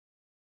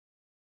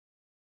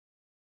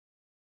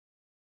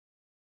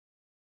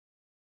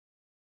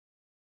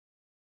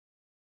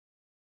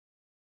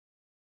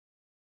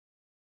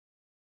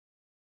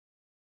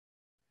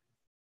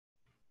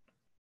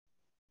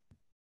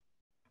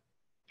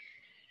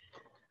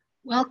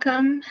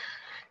Welcome,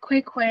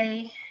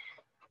 Kwekwe.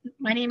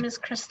 My name is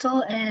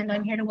Crystal, and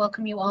I'm here to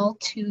welcome you all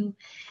to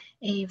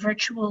a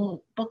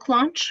virtual book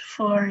launch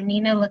for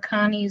Nina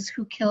Lakhani's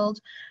Who Killed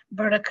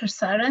Berta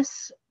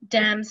Cáceres,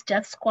 Dams,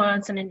 Death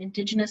Squads, and an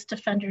Indigenous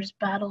Defenders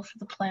Battle for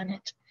the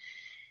Planet.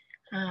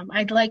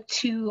 I'd like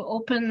to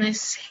open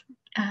this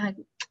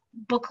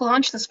book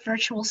launch, this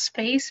virtual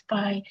space,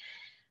 by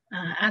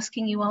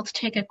asking you all to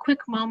take a quick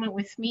moment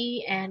with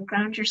me and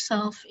ground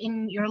yourself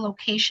in your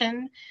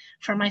location.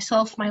 For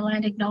myself, my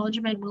land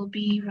acknowledgement will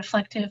be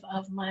reflective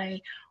of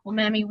my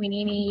Omami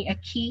Winini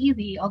Aki,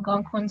 the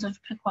Algonquins of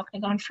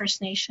Pikwakanagan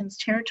First Nations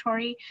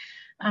territory,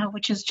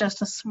 which is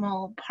just a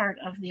small part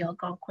of the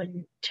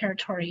Algonquin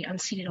territory,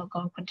 unceded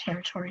Algonquin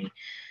territory.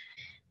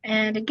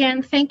 And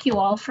again, thank you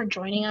all for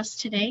joining us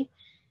today.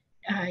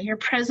 Your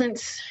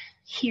presence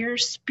here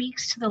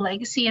speaks to the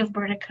legacy of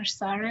Berta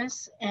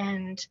Cáceres,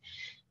 and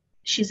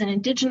she's an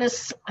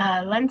Indigenous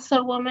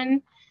Lenca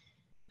woman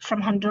from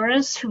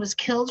Honduras who was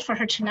killed for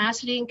her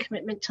tenacity and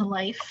commitment to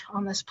life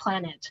on this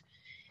planet.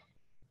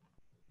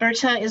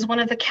 Berta is one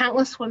of the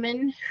countless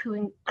women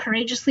who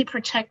courageously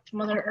protect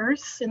Mother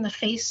Earth in the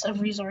face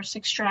of resource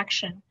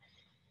extraction.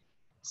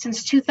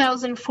 Since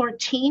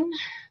 2014,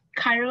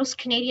 Cairo's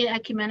Canadian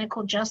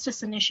Ecumenical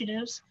Justice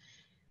Initiatives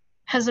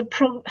has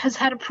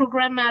had a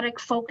programmatic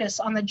focus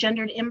on the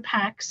gendered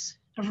impacts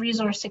of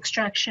resource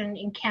extraction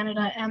in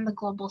Canada and the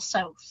Global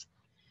South.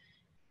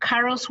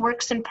 Kairos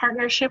works in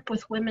partnership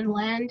with women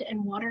land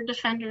and water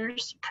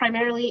defenders,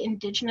 primarily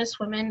Indigenous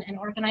women and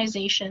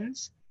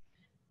organizations,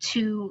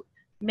 to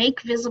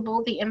make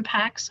visible the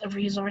impacts of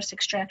resource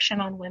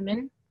extraction on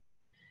women,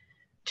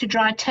 to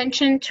draw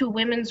attention to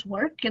women's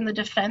work in the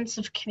defense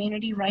of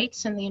community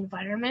rights and the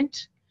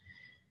environment,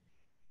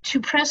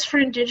 to press for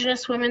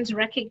Indigenous women's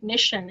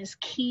recognition as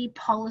key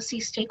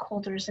policy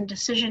stakeholders and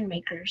decision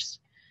makers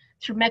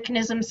through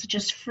mechanisms such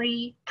as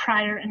free,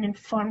 prior, and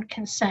informed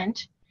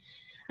consent,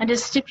 and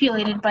is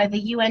stipulated by the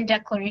UN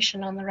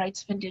Declaration on the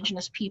Rights of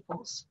Indigenous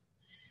Peoples.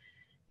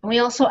 And we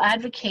also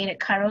advocate at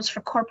Kairos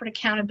for corporate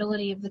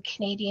accountability of the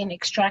Canadian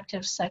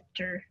extractive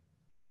sector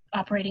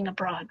operating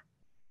abroad.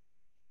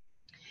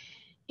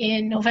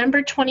 In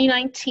November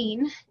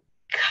 2019,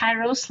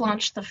 Kairos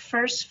launched the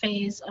first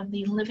phase of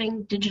the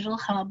Living Digital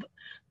Hub,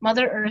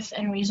 Mother Earth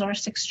and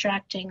Resource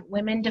Extracting,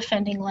 Women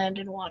Defending Land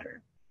and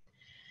Water,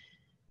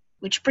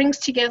 which brings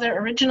together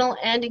original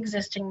and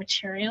existing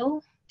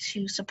material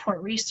to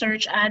support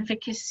research,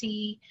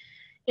 advocacy,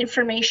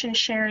 information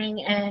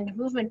sharing, and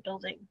movement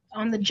building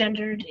on the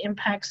gendered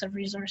impacts of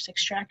resource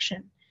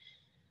extraction.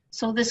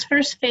 So this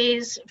first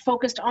phase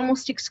focused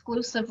almost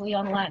exclusively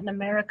on Latin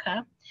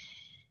America.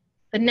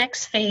 The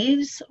next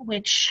phase,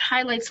 which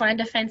highlights land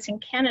defense in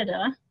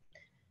Canada,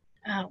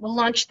 will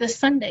launch this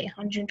Sunday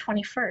on June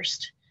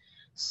 21st.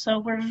 So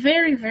we're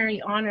very,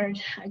 very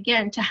honored,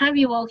 again, to have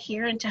you all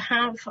here and to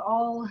have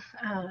all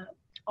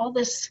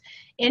this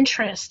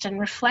interest and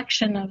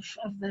reflection of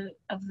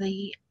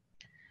the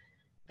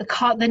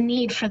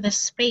need for this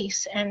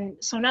space. And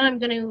so now I'm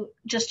going to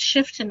just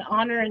shift and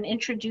honor and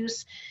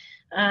introduce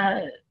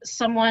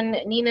someone,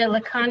 Nina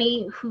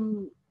Lakhani,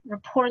 who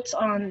reports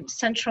on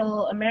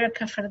Central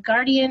America for The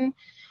Guardian,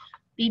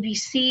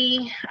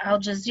 BBC, Al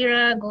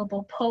Jazeera,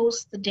 Global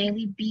Post, The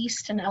Daily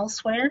Beast, and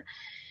elsewhere.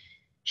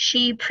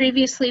 She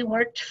previously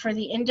worked for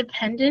The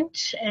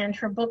Independent, and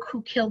her book,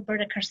 Who Killed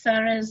Berta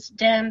Cáceres,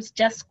 Dams,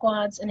 Death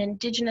Squads, and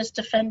Indigenous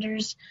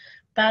Defenders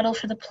Battle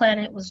for the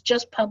Planet, was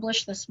just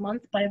published this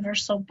month by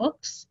Verso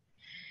Books.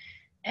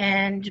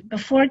 And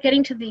before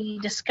getting to the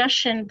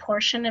discussion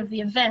portion of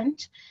the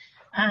event,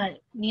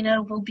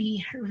 Nina will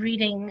be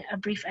reading a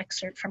brief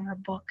excerpt from her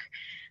book.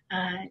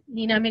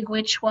 Nina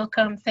Miigwech,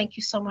 welcome. Thank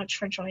you so much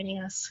for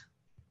joining us.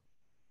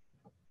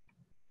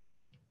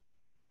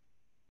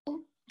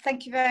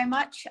 Thank you very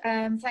much.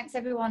 Thanks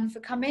everyone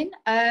for coming.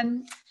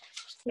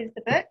 Here's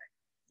the book,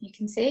 you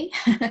can see.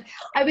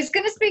 I was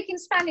going to speak in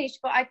Spanish,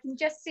 but I can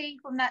just see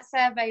from that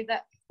survey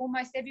that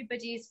almost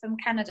everybody is from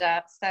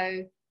Canada.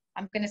 So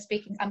I'm going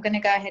to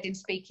go ahead and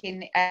speak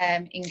in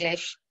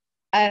English.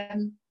 So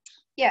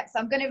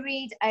I'm going to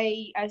read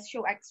a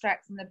short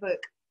extract from the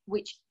book,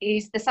 which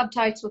is, the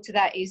subtitle to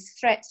that is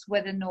Threats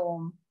Were the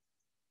Norm.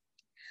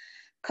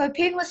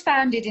 COPIN was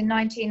founded in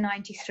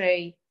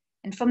 1993,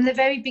 and from the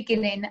very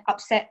beginning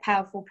upset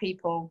powerful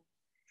people.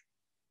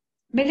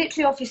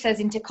 Military officers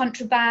into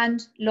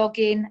contraband,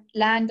 logging,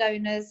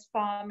 landowners,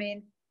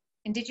 farming,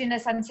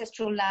 Indigenous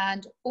ancestral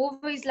land, all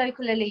these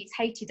local elites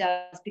hated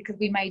us because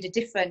we made a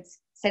difference,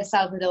 said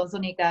Salvador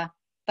Zuniga,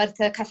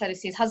 Berta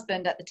Cáceres'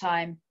 husband at the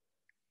time.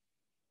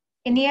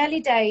 In the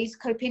early days,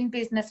 COPIN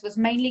business was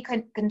mainly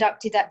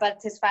conducted at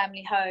Berta's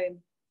family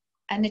home,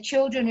 and the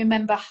children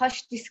remember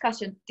hushed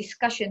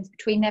discussions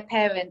between their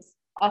parents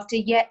after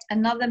yet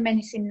another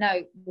menacing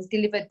note was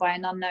delivered by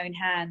an unknown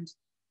hand.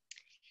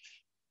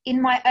 In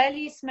my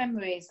earliest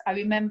memories, I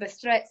remember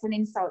threats and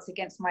insults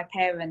against my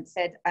parents,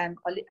 said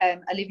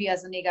Olivia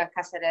Zuniga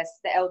Cáceres,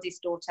 the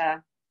eldest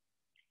daughter.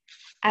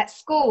 At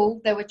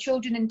school, there were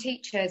children and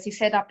teachers who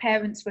said our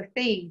parents were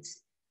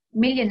thieves,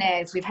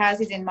 millionaires with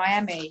houses in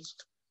Miami.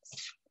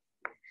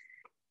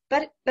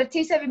 But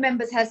Bertita,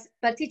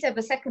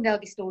 the second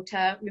eldest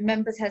daughter,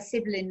 remembers her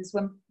siblings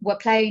were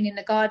playing in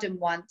the garden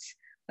once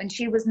when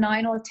she was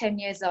 9 or 10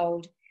 years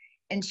old,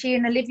 and she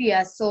and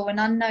Olivia saw an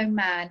unknown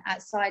man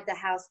outside the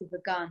house with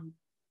a gun.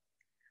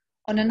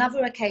 On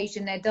another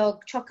occasion, their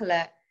dog,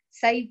 Chocolate,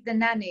 saved the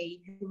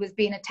nanny who was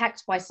being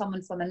attacked by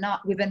someone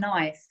with a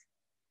knife.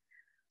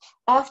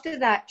 After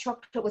that,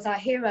 Chocolate was our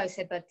hero,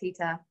 said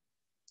Bertita.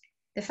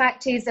 The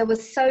fact is, there were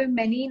so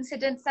many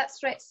incidents that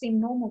threats seemed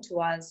normal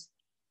to us.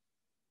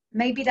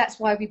 Maybe that's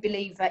why we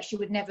believe that she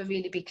would never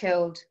really be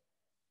killed.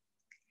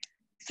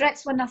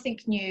 Threats were nothing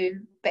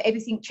new, but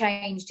everything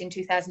changed in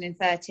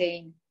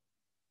 2013.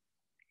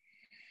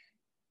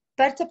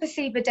 Berta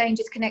perceived the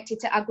dangers connected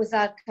to the Agua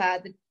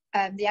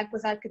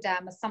Zarca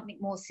Dam as something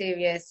more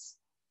serious.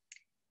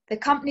 The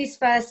company's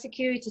first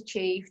security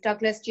chief,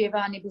 Douglas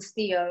Giovanni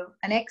Bustillo,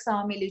 an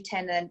ex-army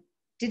lieutenant,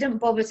 didn't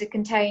bother to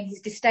contain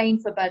his disdain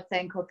for Berta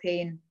and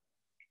Copin.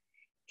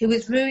 He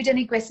was rude and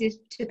aggressive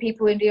to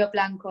people in Rio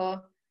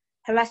Blanco,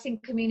 harassing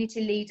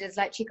community leaders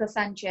like Chico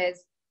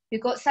Sanchez, who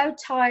got so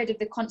tired of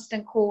the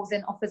constant calls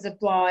and offers of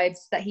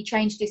bribes that he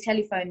changed his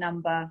telephone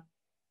number.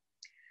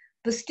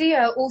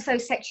 Bustillo also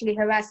sexually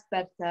harassed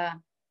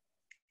Berta.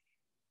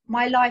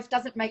 "My life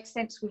doesn't make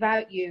sense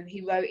without you,"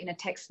 he wrote in a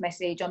text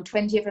message on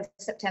 20th of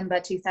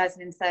September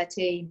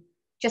 2013,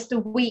 just a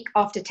week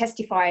after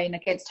testifying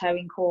against her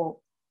in court.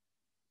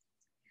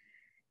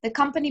 The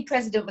company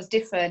president was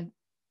different.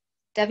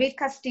 David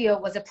Castillo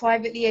was a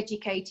privately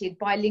educated,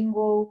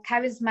 bilingual,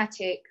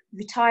 charismatic,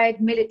 retired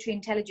military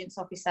intelligence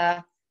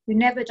officer who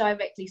never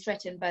directly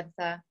threatened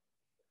Berta.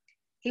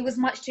 He was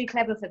much too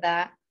clever for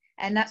that,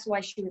 and that's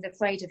why she was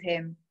afraid of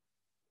him.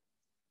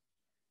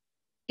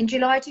 In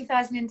July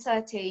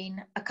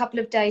 2013, a couple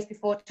of days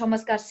before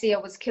Thomas Garcia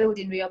was killed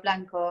in Rio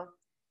Blanco,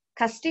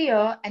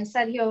 Castillo and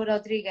Sergio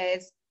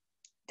Rodriguez,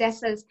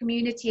 DESA's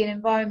community and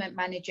environment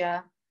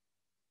manager,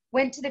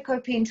 went to the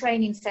Copin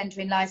training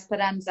center in La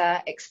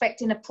Esperanza,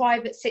 expecting a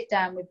private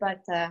sit-down with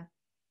Berta.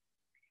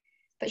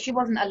 But she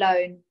wasn't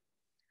alone.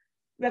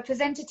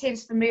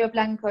 Representatives from Rio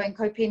Blanco and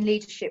Copin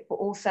leadership were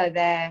also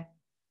there.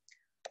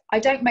 "I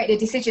don't make the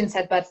decision,"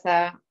 said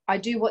Berta. "I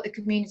do what the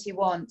community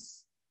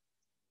wants."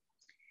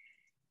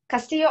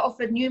 Castillo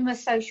offered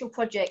numerous social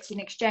projects in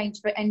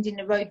exchange for ending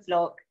the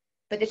roadblock,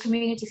 but the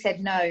community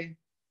said no.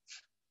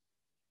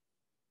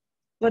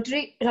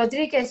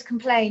 Rodriguez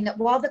complained that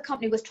while the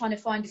company was trying to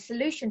find a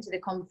solution to the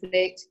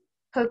conflict,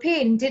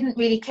 Copin didn't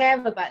really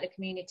care about the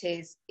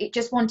communities. It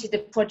just wanted the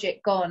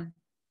project gone.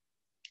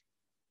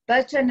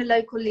 Berta and the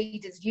local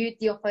leaders viewed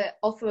the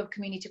offer of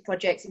community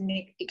projects in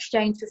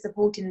exchange for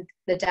supporting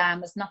the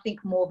dam as nothing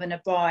more than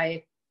a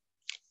bribe.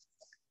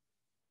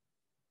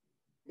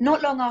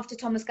 Not long after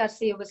Thomas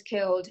Garcia was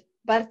killed,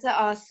 Berta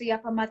asked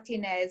Siapa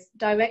Martinez,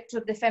 director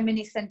of the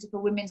Feminist Center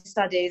for Women's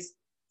Studies,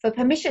 for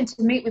permission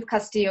to meet with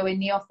Castillo in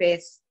the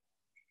office.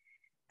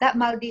 "That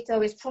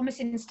maldito is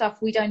promising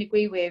stuff we don't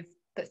agree with,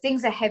 but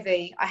things are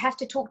heavy. I have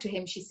to talk to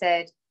him," she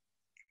said.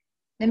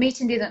 The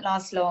meeting didn't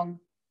last long.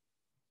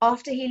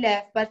 After he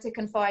left, Berta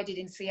confided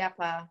in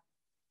Siapa.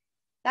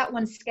 "That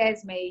one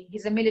scares me.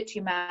 He's a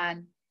military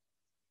man."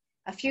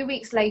 A few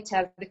weeks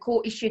later, the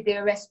court issued the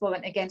arrest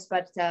warrant against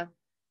Berta.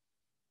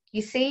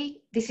 "You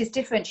see, this is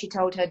different," she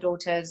told her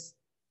daughters.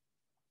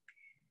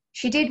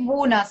 "She did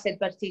warn us," said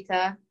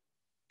Bertita.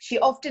 She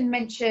often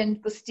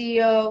mentioned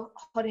Bustillo,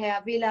 Jorge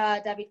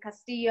Avila, David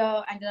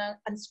Castillo, and an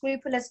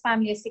unscrupulous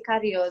family of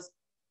sicarios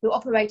who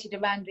operated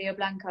around Rio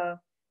Blanco.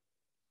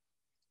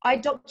 "I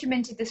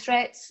documented the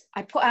threats,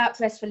 I put out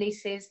press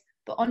releases,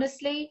 but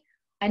honestly,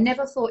 I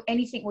never thought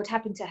anything would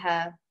happen to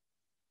her."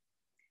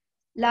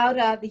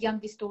 Laura, the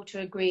youngest daughter,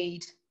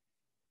 agreed.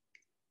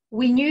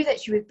 "We knew that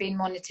she was being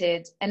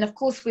monitored, and of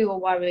course we were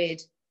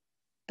worried,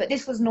 but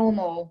this was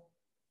normal,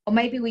 or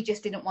maybe we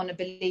just didn't want to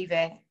believe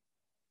it.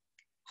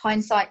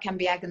 Hindsight can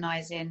be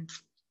agonizing."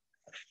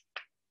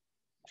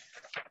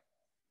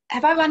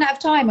 Have I run out of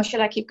time, or should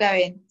I keep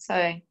going?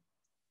 Sorry.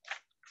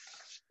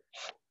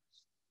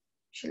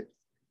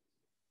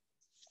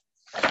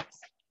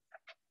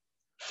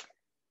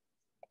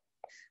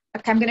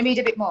 Okay, I'm going to read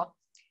a bit more.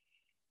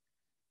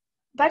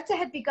 Berta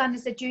had begun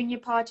as a junior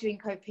partner in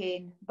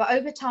Copin, but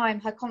over time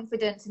her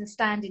confidence and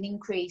standing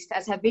increased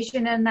as her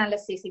vision and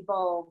analysis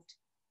evolved.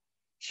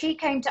 She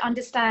came to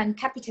understand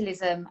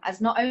capitalism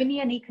as not only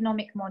an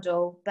economic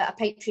model, but a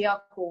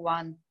patriarchal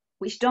one,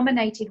 which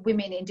dominated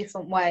women in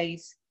different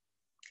ways.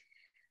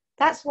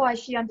 That's why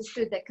she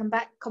understood that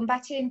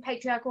combating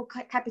patriarchal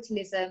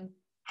capitalism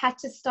had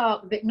to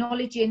start with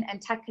acknowledging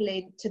and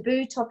tackling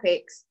taboo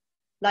topics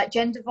like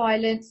gender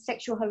violence,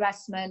 sexual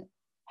harassment,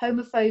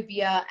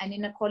 homophobia, and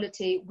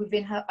inequality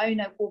within her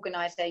own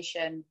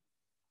organisation.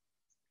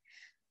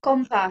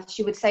 "Compa,"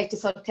 she would say to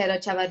Soltero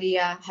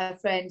Chavarria, her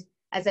friend,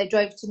 as they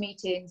drove to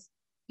meetings,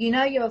 "you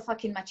know you're a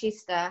fucking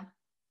machista."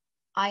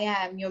 "I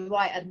am, you're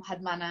right,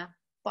 Hermana,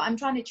 but I'm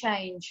trying to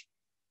change."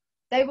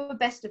 They were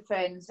best of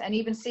friends, and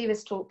even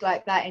serious talk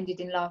like that ended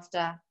in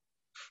laughter.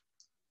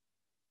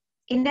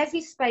 In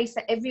every space,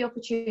 at every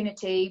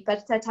opportunity,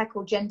 Berta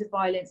tackled gender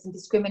violence and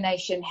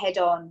discrimination head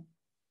on.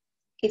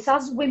 It's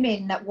us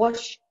women that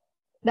wash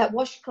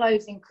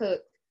clothes and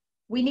cook.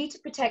 We need to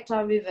protect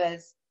our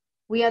rivers.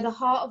 We are the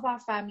heart of our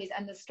families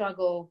and the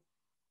struggle.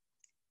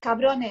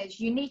 Cabrones,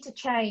 you need to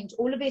change.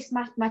 All of this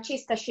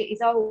machista shit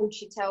is old,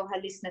 she'd tell her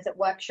listeners at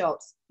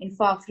workshops in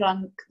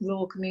far-flung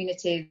rural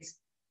communities.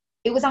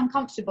 It was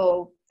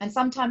uncomfortable, and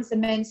sometimes the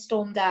men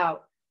stormed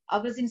out.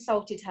 Others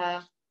insulted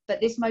her,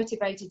 but this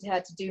motivated her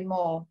to do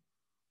more.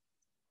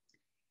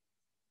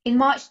 In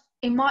March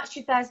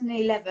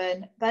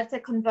 2011, Berta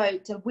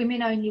convoked a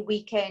women-only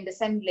weekend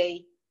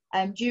assembly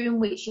during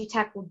which she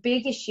tackled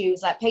big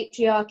issues like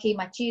patriarchy,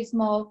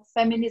 machismo,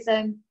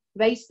 feminism,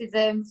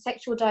 racism,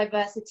 sexual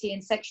diversity,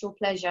 and sexual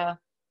pleasure,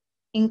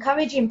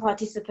 encouraging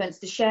participants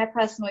to share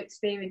personal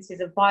experiences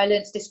of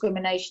violence,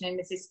 discrimination, and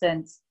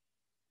resistance.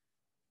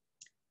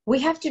 We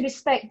have to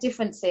respect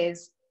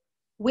differences.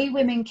 We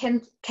women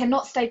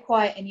cannot stay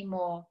quiet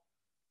anymore.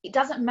 It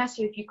doesn't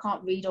matter if you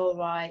can't read or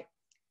write.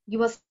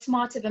 You are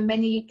smarter than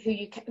many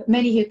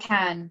who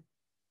can.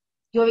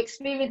 Your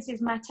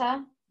experiences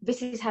matter.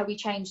 This is how we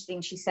change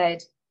things, she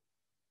said.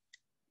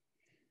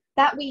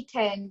 That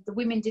weekend, the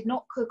women did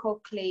not cook or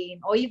clean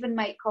or even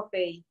make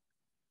coffee.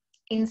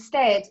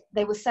 Instead,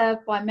 they were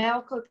served by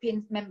male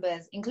COPIN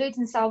members,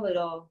 including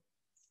Salvador.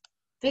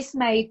 This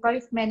made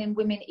both men and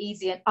women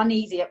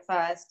uneasy at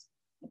first,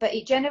 but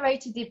it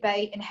generated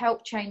debate and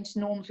helped change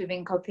norms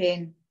within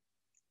COPIN.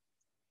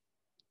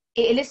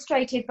 It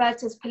illustrated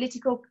Berta's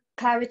political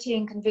clarity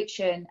and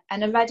conviction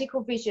and a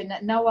radical vision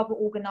that no other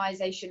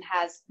organisation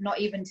has, not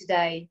even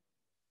today.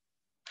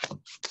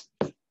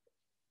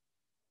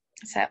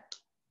 So.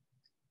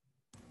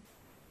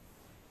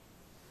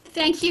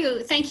 Thank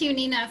you,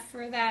 Nina,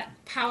 for that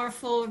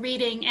powerful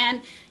reading,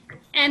 and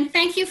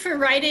thank you for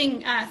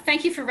writing.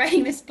 Thank you for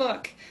writing this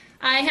book.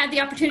 I had the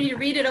opportunity to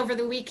read it over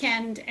the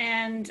weekend,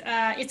 and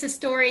it's a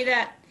story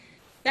that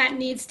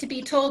needs to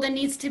be told and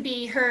needs to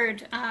be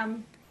heard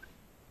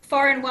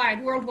far and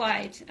wide,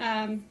 worldwide.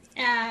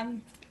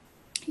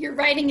 Your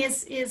writing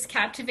is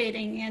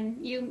captivating,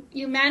 and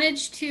you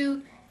managed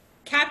to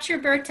capture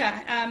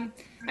Berta.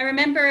 I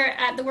remember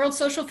at the World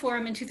Social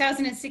Forum in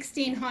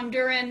 2016,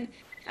 Honduran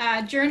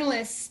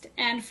journalist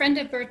and friend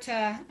of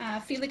Berta,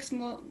 Felix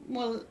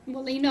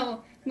Molina,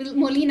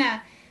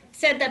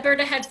 said that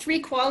Berta had three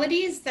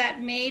qualities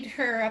that made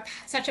her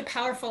such a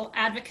powerful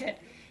advocate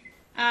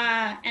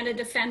and a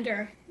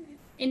defender.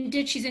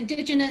 She's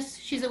indigenous,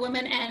 she's a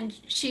woman, and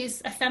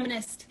she's a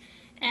feminist.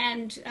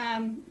 And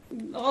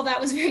all that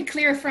was very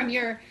clear from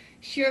your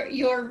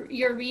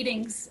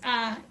readings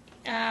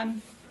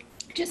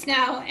just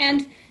now.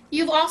 And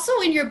you've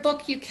also, in your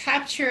book, you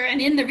capture, and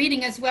in the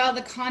reading as well,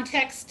 the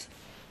context,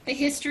 the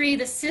history,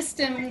 the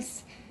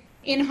systems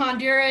in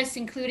Honduras,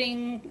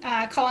 including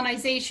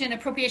colonization,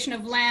 appropriation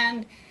of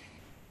land,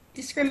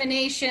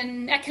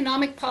 discrimination,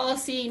 economic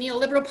policy,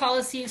 neoliberal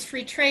policies,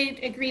 free trade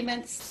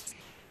agreements,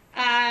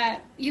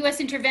 US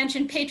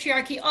intervention,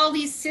 patriarchy, all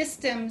these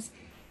systems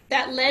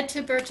that led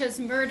to Berta's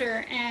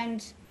murder,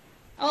 and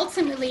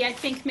ultimately, I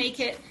think,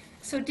 make it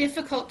so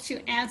difficult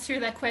to answer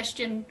that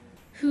question,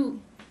 who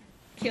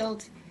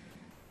killed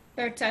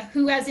Berta,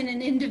 who as in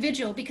an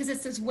individual, because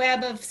it's this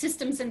web of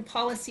systems and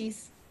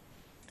policies.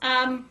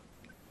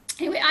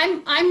 Anyway,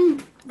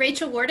 I'm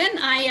Rachel Warden.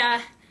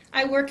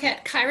 I work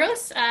at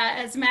Kairos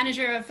as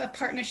manager of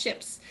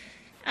partnerships.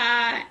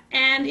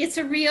 And it's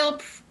a real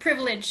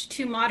privilege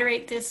to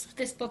moderate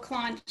this book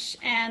launch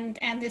and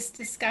this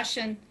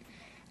discussion.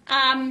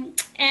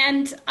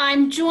 And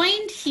I'm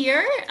joined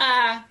here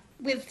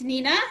with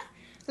Nina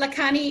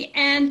Lacani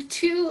and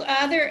two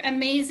other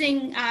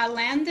amazing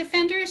land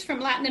defenders from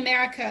Latin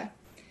America,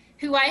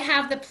 who I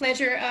have the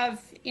pleasure of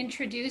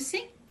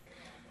introducing.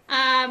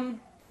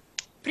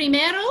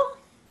 Primero,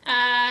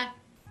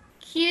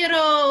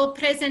 quiero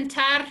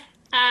presentar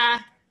a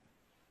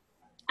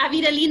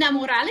Vidalina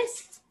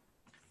Morales.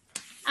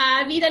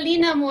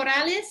 Vidalina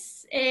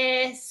Morales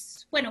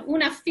es, bueno,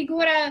 una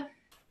figura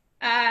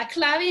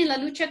clave en la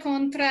lucha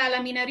contra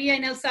la minería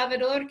en El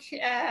Salvador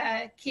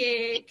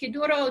que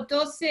duró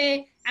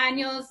 12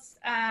 años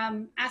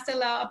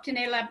hasta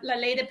obtener la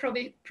ley de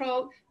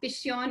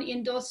prohibición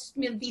en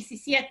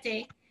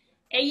 2017.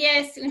 Ella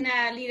es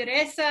una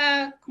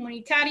lideresa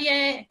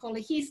comunitaria,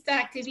 ecologista,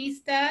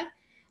 activista,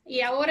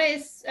 y ahora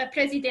es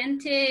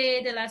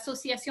presidente de la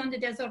Asociación de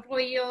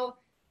Desarrollo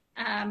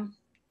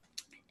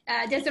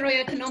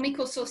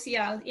Económico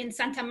Social en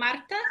Santa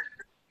Marta.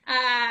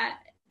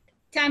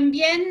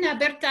 También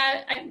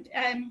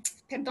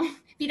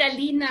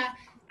Vidalina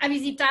ha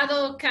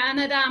visitado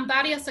Canadá en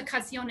varias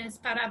ocasiones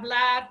para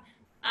hablar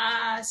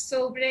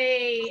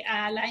sobre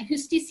la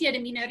injusticia de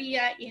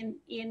minería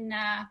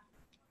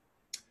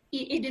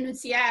y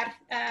denunciar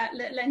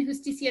la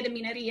injusticia de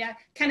minería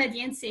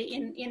canadiense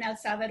en El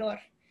Salvador.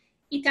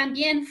 Y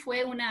también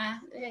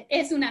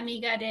es una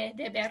amiga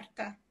de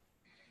Berta.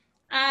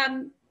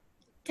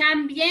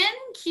 También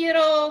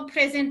quiero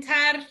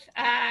presentar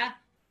a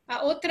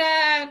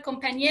otra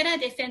compañera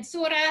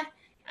defensora,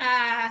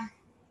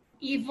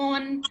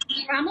 Yvonne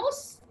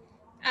Ramos.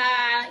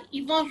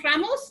 Yvonne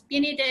Ramos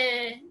viene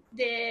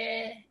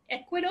de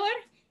Ecuador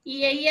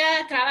y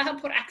ella trabaja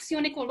por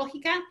Acción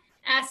Ecológica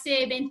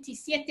hace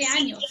 27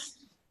 años.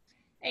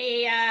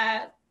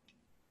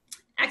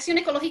 Acción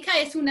Ecológica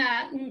es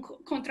una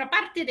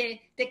contraparte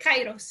de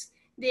Kairos,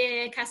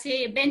 de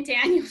casi 20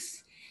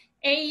 años.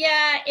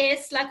 Ella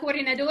es la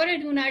coordinadora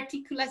de una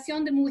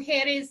articulación de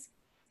mujeres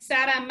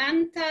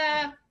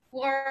Saramanta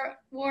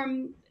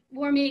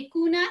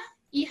Warmecuna,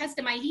 Hijas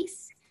de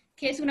Maíz,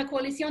 que es una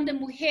coalición de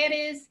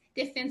mujeres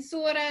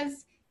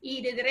defensoras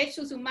y de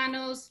derechos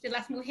humanos de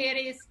las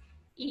mujeres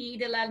y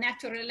de la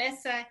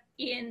naturaleza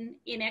en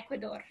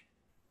Ecuador.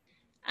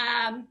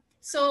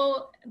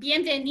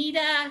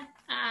 Bienvenida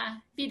a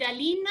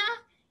Vidalina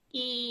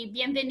y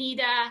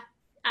bienvenida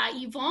a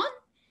Yvonne.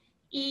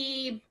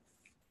 Y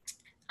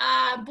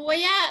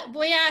voy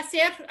a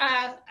hacer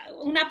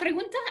una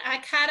pregunta a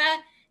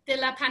cada de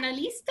las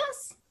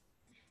panelistas.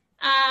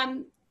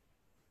 I'm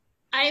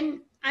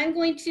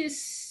going to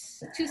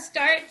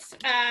start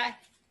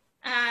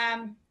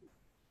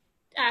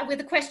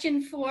with a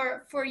question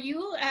for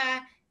you,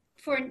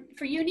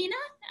 for you, Nina,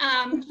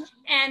 and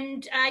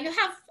you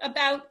have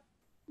about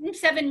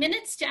 7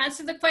 minutes to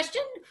answer the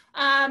question.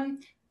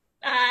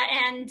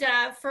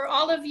 For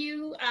all of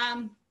you,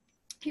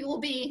 you will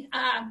be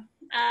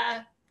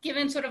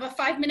given sort of a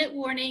 5-minute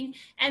warning,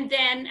 and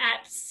then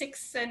at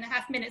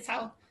 6.5 minutes,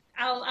 I'll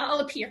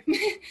appear.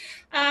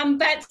 I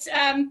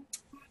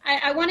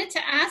wanted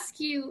to ask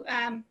you,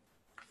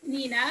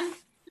 Nina,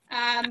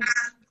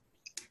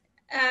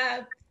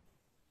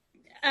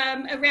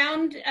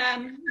 around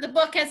the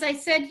book. As I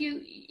said,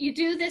 you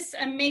do this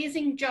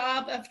amazing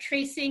job of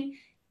tracing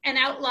and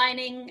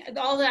outlining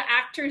all the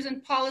actors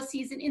and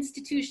policies and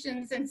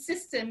institutions and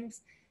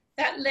systems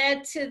that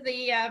led to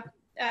the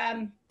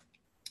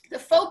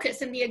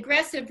focus and the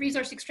aggressive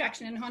resource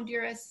extraction in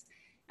Honduras,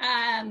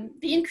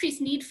 the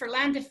increased need for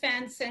land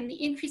defense, and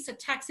the increased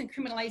attacks and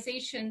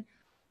criminalization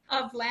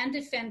of land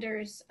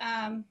defenders.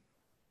 I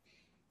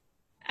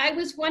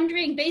was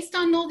wondering, based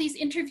on all these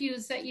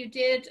interviews that you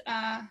did,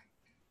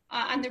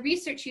 on the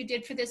research you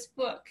did for this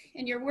book,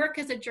 and your work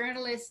as a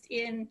journalist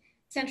in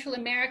Central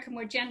America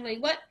more generally,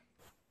 what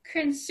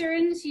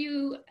concerns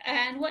you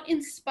and what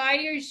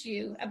inspires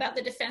you about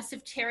the defense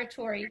of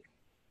territory,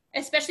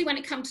 especially when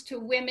it comes to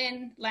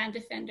women land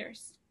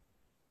defenders?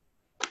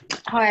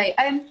 Hi.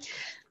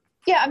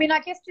 Yeah, I mean,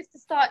 I guess just to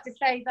start to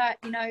say that,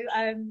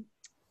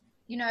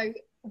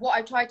 what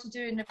I tried to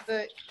do in the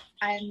book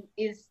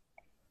is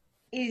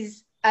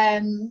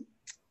I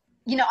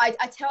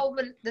tell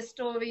the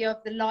story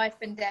of the life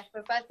and death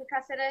of Berta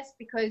Cáceres,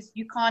 because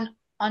you can't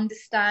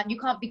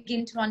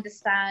begin to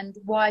understand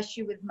why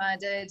she was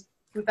murdered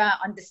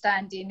without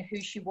understanding who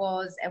she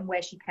was and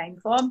where she came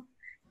from.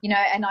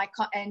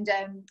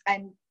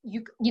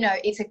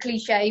 It's a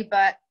cliche,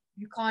 but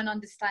you can't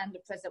understand the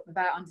present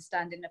without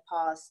understanding the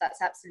past.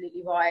 That's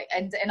absolutely right.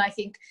 And I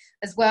think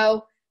as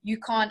well, you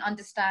can't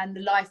understand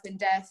the life and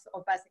death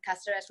of Berta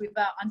Cáceres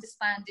without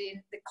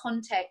understanding the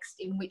context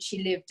in which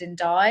she lived and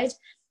died.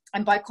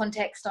 And by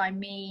context, I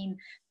mean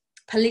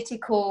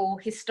political,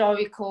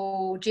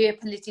 historical,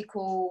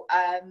 geopolitical,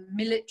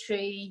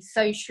 military,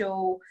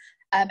 social,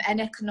 and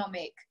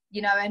economic,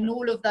 and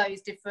all of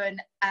those different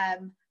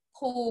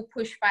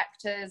push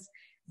factors,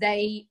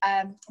 they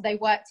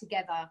work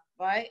together,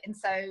 right? And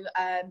so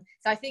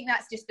I think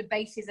that's just the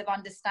basis of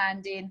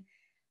understanding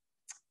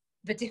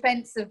the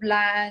defense of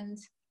land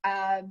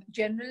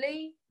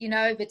generally,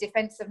 the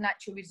defense of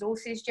natural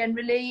resources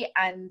generally,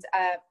 and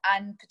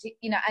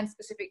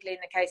specifically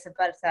in the case of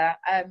Berta.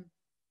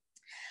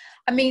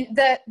 I mean,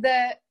 the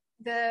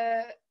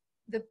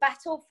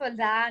battle for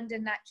land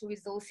and natural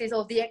resources,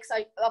 or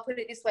I'll put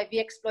it this way, the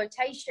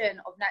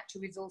exploitation of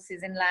natural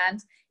resources and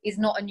land is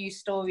not a new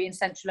story in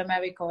Central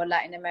America or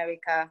Latin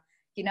America.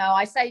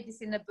 I say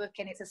this in the book,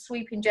 and it's a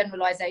sweeping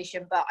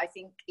generalization, but I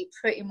think it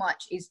pretty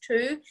much is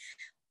true.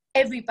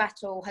 Every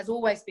battle has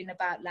always been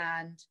about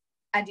land,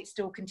 and it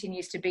still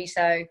continues to be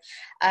so.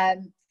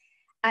 Even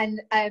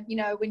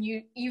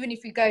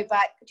if you go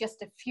back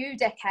just a few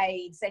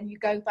decades, and you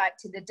go back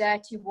to the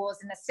dirty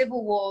wars and the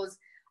civil wars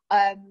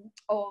of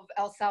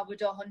El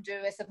Salvador,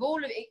 Honduras, of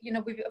all of it,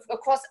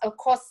 across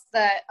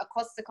the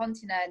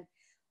continent,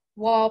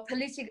 while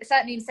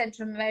certainly in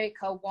Central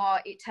America,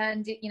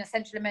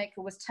 Central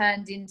America was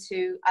turned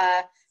into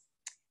a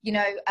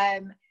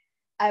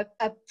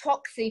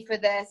proxy for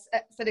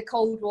the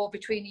Cold War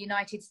between the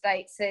United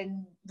States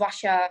and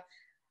Russia.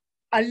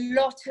 A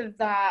lot of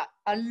the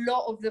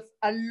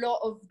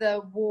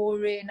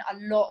warring, a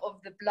lot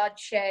of the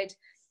bloodshed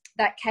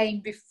that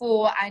came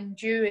before and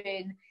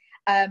during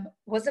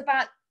was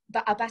about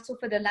a battle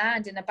for the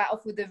land and a battle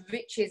for the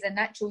riches and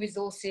natural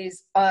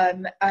resources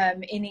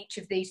in each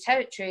of these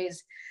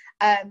territories.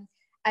 And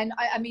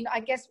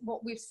I guess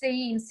what we've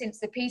seen since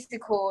the peace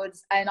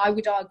accords, and I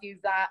would argue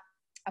that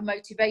a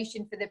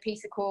motivation for the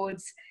peace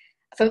accords,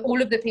 for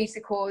all of the peace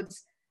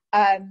accords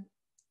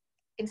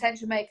in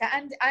Central America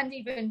and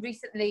even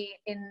recently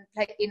in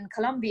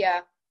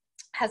Colombia,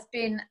 has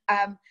been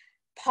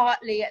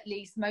partly at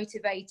least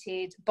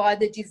motivated by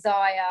the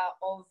desire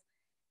of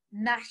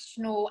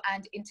national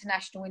and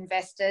international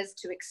investors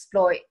to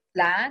exploit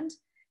land,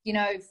 you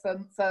know,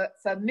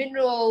 for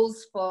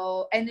minerals,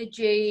 for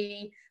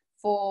energy,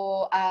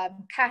 for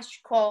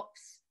cash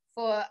crops,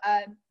 for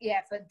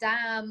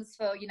dams,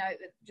 for, you know,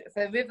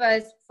 for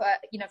rivers, for,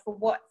 you know, for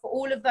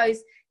all of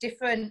those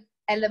different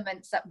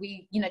elements that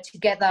we, you know,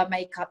 together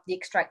make up the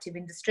extractive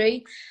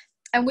industry.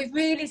 And we've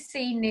really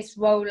seen this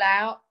roll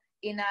out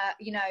in a,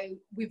 you know,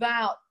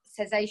 without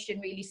cessation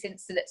really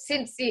since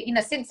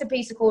the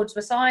peace accords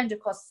were signed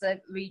across the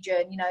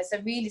region, you know, so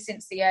really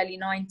since the early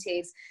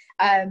 90s.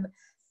 And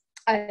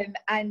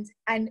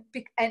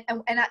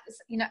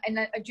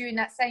during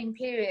that same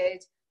period,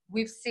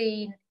 we've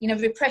seen, you know,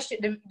 repression,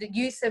 the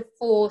use of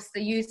force,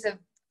 the use of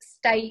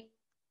state,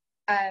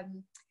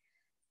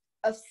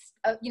 of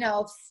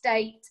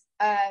state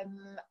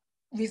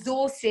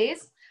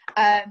resources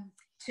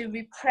to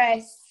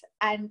repress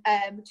and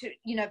to,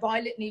 you know,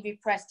 violently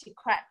repress, to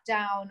crack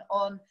down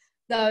on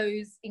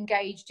those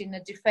engaged in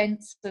the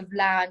defence of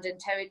land and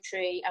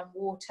territory and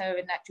water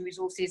and natural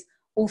resources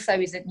also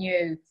isn't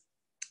new.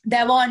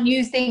 There are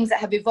new things that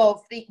have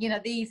evolved. You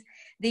know, these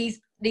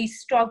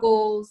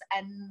struggles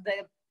and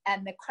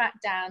the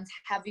crackdowns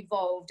have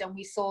evolved, and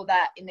we saw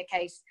that in the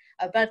case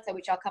of Berta,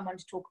 which I'll come on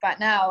to talk about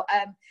now.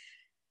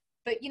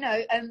 But, you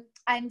know,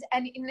 and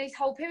in this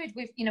whole period,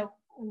 with, you know,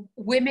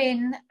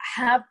 women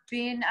have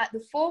been at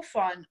the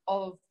forefront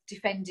of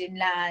defending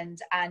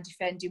land and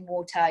defending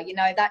water. You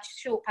know, that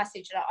short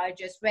passage that I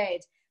just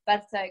read,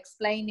 Berta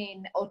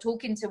explaining or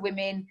talking to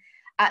women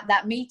at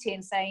that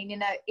meeting, saying, you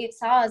know,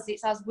 it's us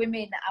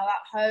women that are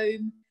at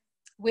home.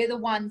 We're the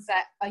ones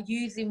that are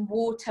using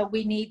water.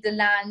 We need the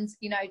land,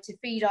 you know, to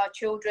feed our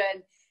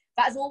children.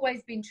 That's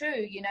always been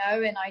true, you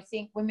know, and I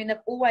think women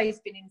have always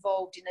been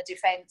involved in the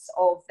defence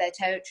of their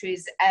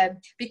territories,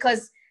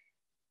 because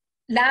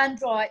land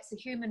rights are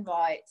human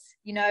rights,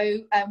 you know,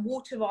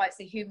 water rights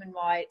are human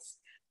rights,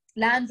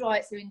 land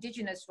rights are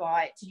Indigenous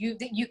rights. You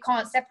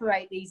can't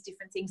separate these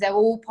different things. They're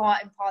all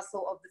part and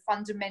parcel of the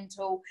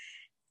fundamental,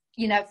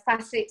 you know,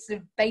 facets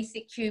of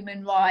basic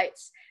human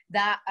rights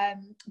that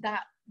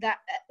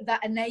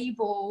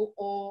enable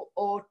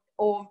or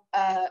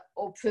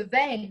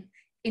prevent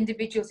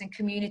individuals and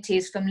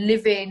communities from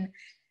living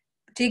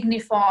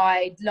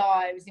dignified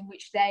lives in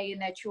which they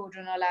and their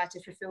children are allowed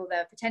to fulfill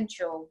their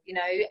potential, you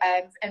know,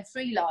 and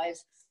free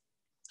lives.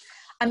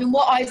 I mean,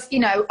 I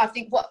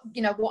think what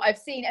I've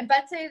seen, and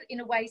Berta is in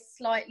a way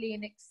slightly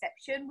an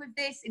exception with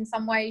this in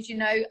some ways, you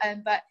know,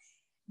 but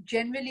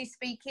generally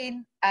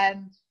speaking,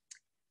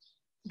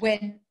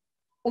 when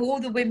all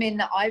the women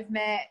that I've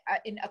met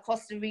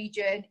across the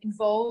region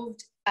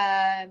involved,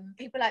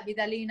 people like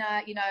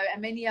Vidalina, you know,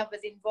 and many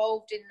others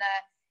involved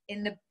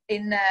in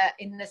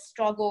the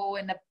struggle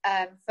and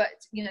for,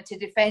 you know, to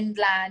defend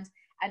land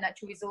and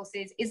natural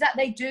resources, is that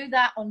they do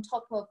that on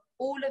top of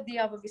all of the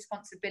other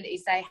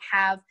responsibilities they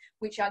have,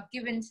 which are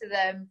given to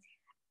them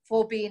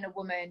for being a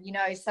woman, you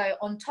know. So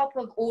on top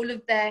of all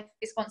of their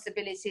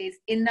responsibilities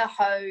in the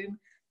home,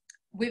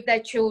 with their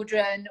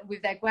children,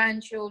 with their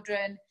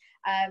grandchildren,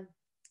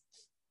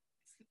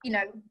 you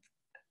know,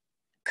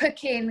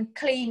 cooking,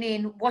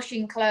 cleaning,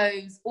 washing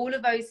clothes, all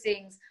of those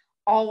things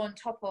are on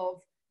top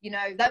of, you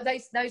know,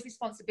 those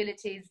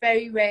responsibilities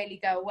very rarely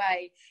go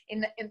away.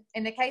 In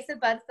the case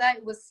of Berta,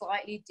 it was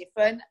slightly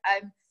different,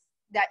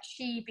 that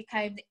she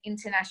became the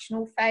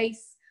international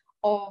face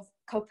of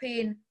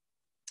COPIN,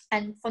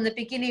 and from the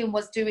beginning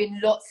was doing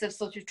lots of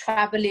sort of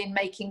traveling,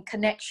 making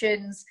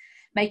connections,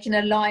 making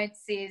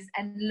alliances,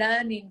 and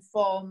learning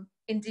from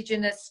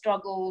Indigenous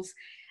struggles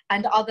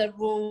and other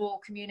rural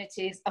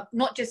communities,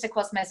 not just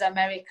across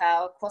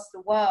Mesoamerica, across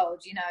the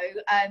world, you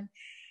know.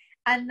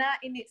 And that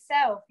in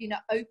itself, you know,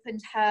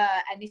 opened her,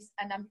 and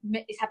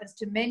it happens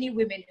to many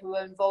women who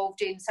are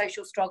involved in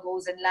social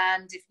struggles and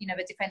land, you know,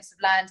 the defense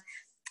of land,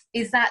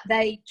 is that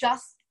they,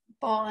 just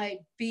by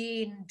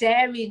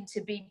daring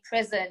to be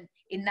present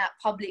in that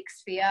public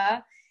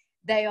sphere,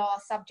 they are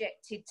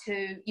subjected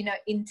to, you know,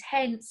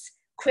 intense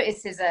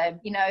criticism.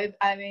 You know,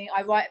 I mean,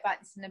 I write about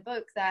this in the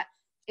book, that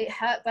it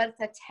hurt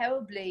Berta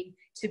terribly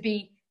to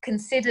be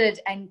considered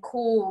and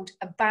called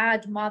a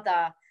bad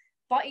mother,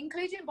 but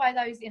including by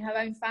those in her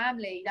own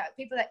family, that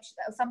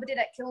somebody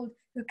that killed,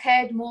 who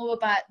cared more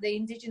about the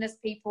Indigenous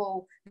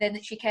people than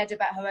that she cared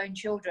about her own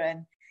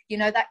children. You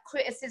know, that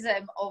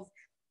criticism of,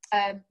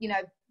 you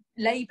know,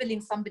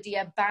 labeling somebody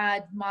a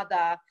bad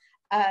mother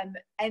and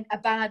a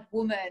bad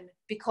woman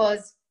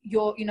because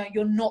you're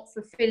not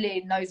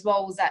fulfilling those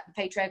roles that the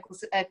patriarchal,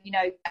 you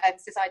know,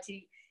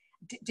 society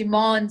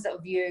demands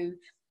of you,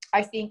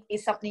 I think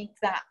is something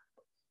that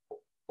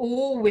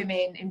all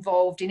women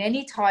involved in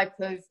any type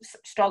of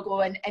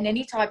struggle and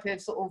any type of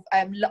sort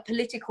of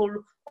political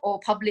or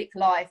public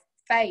life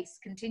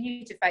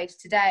continue to face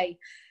today.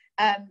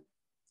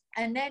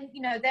 And then,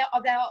 you know,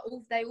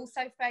 they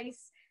also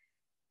face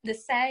the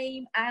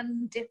same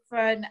and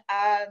different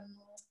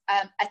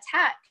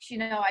attacks. You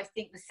know, I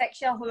think the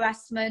sexual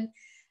harassment,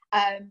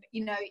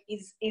 you know,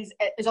 is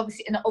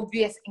obviously an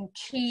obvious and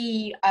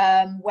key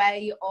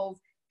way of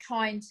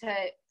trying to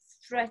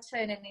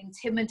threaten and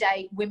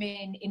intimidate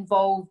women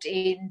involved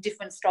in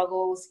different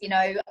struggles, you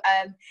know.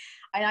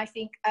 And I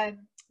think,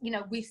 you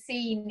know, we've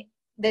seen,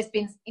 there's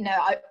been, you know,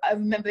 I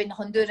remember in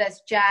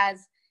Honduras,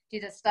 Jazz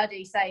did a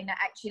study saying that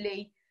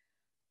actually,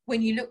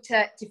 when you looked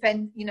at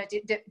defensores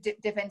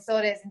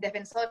and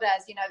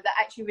defensoras, you know, that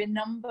actually the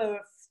number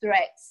of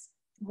threats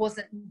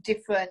wasn't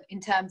different in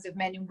terms of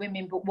men and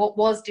women, but what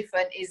was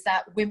different is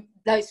that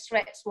those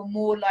threats were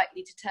more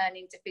likely to turn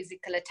into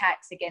physical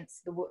attacks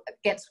against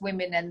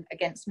women and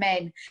against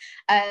men.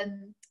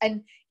 And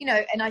you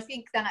know, and I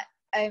think that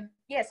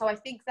so I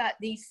think that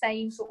these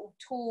same sort of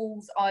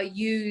tools are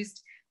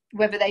used,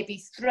 whether they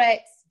be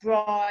threats,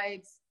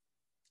 bribes,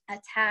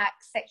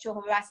 attacks,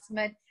 sexual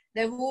harassment.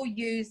 They're all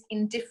used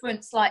in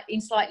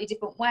slightly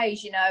different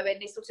ways, you know. And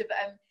this sort of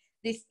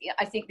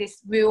I think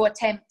this real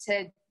attempt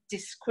to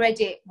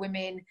discredit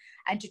women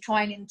and to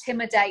try and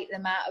intimidate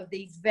them out of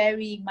these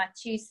very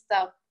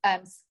machista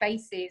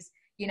spaces,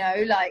 you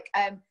know, like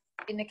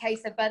in the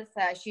case of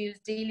Berta, she was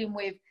dealing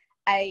with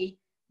a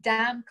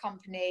dam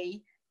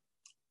company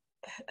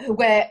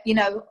where, you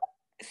know,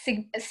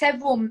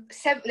 several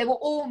they were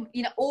all,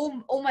 you know,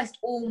 almost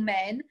all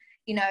men,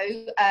 you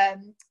know,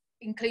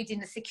 including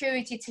the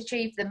security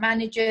chief, the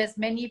managers.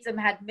 Many of them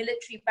had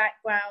military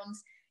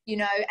backgrounds, you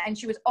know, and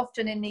she was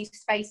often in these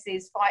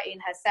spaces fighting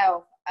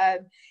herself.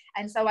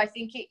 And so I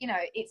think it, you know,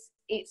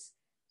 it's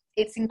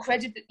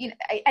incredible, you know,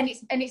 and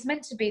it's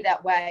meant to be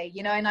that way,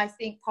 you know. And I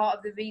think part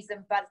of the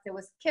reason Berta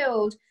was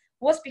killed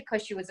was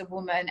because she was a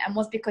woman and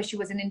was because she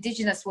was an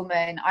Indigenous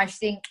woman. I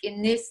think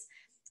in this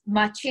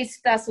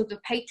machista sort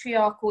of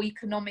patriarchal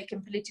economic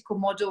and political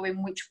model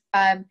in which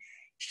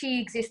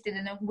she existed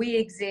and we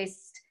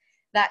exist,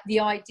 that the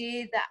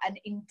idea that an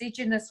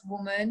Indigenous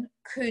woman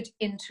could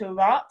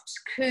interrupt,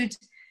 could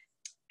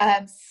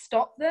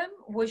stop them,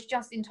 was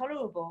just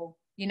intolerable,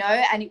 you know,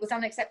 and it was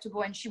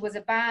unacceptable, and she was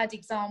a bad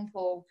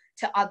example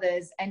to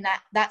others, and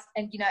that's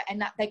you know,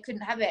 and that they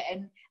couldn't have it,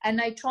 and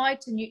they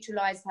tried to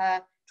neutralize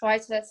her,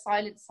 tried to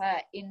silence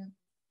her in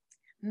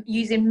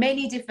using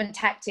many different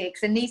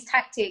tactics, and these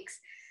tactics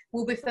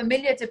will be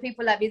familiar to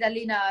people like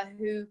Vidalina,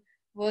 who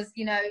was,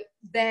 you know,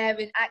 there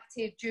and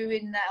active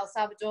during the El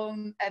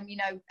Salvadoran, you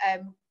know,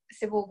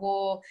 civil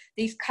war.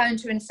 These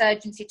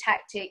counterinsurgency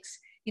tactics,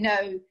 you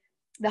know,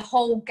 the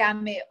whole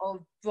gamut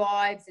of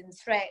bribes and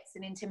threats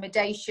and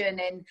intimidation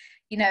and,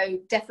 you know,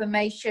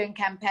 defamation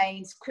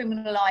campaigns,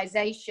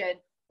 criminalization,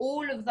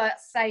 all of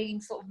that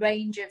same sort of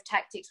range of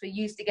tactics were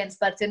used against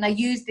Berta, and are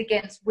used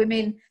against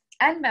women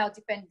and male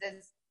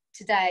defenders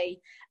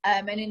today.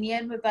 And in the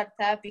end with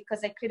Berta,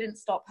 because they couldn't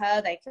stop her,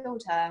 they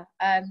killed her.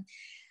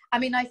 I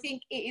mean, I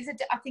think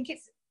I think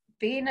it's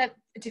being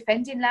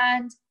defending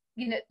land,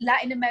 you know,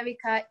 Latin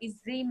America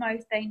is the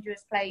most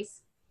dangerous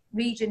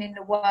region in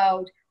the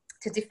world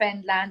to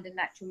defend land and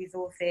natural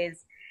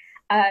resources.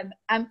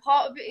 And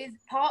part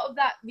of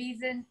that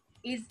reason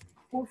is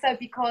also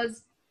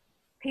because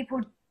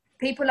people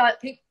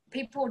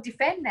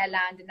defend their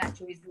land and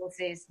natural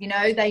resources. You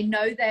know, they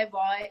know their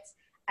rights,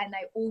 and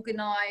they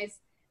organize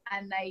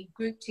and they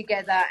group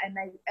together, and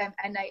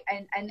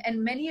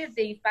many of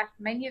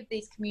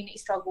these community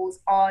struggles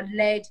are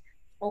led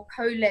or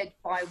co-led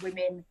by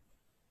women.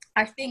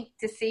 I think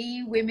to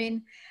see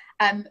women,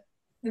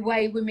 the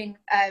way women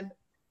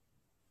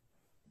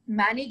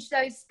manage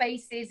those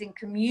spaces and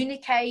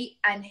communicate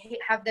and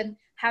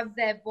have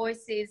their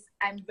voices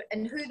and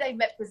who they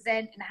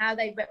represent and how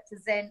they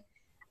represent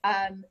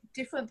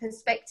different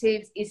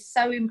perspectives is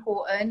so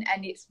important,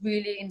 and it's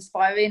really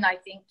inspiring. I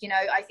think, you know,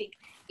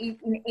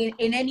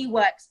 in any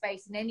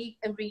workspace, in any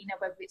arena,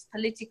 whether it's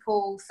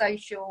political,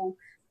 social,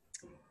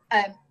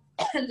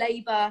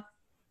 labor,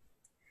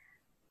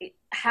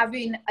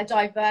 having a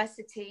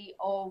diversity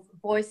of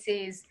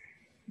voices,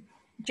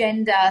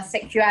 gender,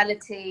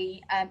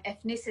 sexuality,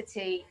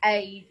 ethnicity,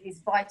 age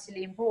is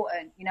vitally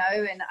important, you know.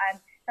 And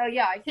so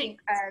yeah, I think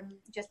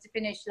just to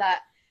finish, that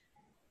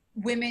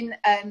women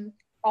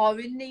are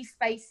in these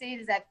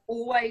spaces. They've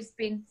always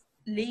been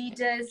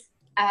leaders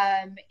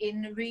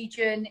in the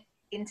region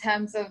in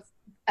terms of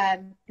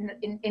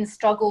in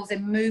struggles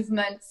and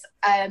movements,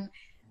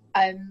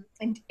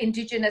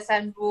 Indigenous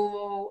and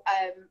rural,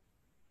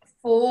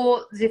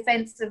 for the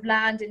defence of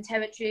land and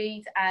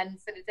territories and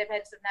for the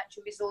defence of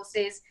natural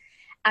resources,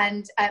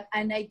 and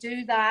they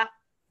do that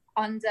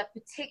under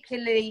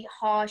particularly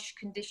harsh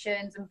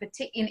conditions, and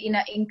particularly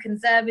in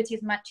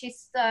conservative,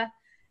 machista,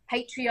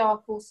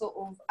 patriarchal sort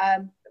of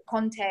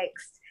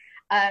context,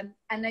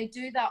 and they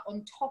do that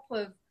on top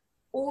of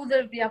all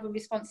of the other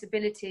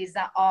responsibilities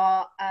that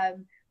are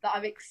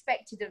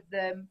expected of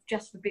them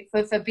just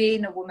for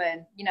being a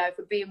woman, you know,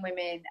 for being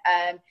women.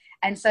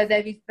 And so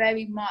there is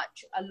very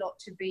much a lot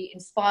to be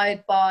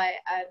inspired by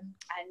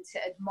and to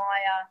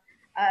admire.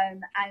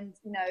 And,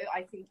 you know,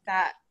 I think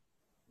that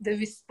the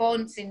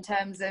response in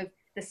terms of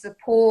the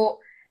support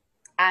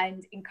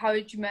and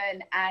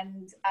encouragement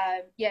and,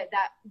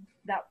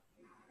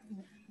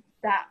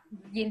 that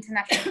the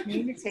international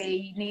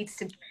community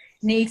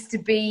needs to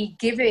be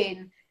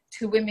giving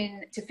to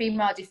women, to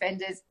female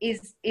defenders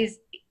is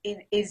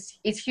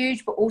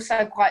huge, but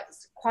also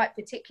quite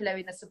particular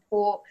in the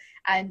support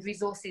and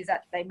resources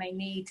that they may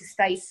need to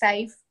stay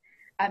safe,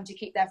 to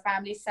keep their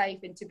families safe,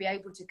 and to be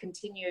able to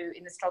continue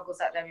in the struggles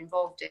that they're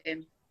involved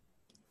in.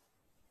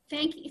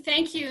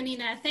 Thank you,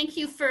 Nina. Thank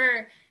you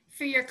for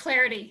your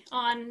clarity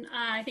on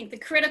I think the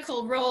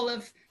critical role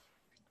of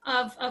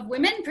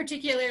women,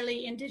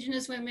 particularly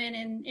Indigenous women,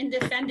 in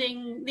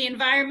defending the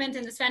environment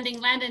and defending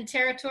land and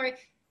territory,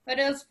 but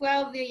as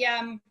well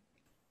the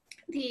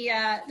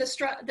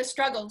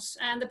struggles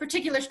and the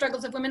particular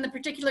struggles of women, the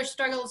particular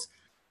struggles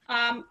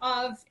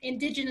of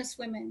Indigenous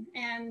women,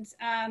 and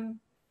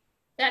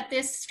that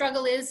this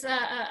struggle is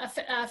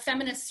a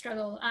feminist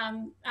struggle.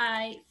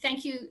 I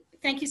thank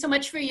you so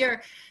much for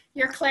your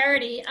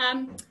clarity.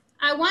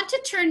 I want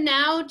to turn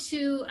now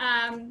to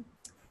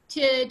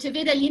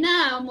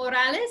Vidalina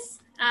Morales.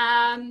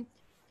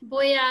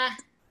 Voy a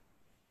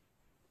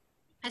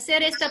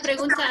hacer esta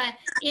pregunta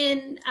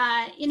en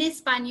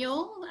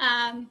español.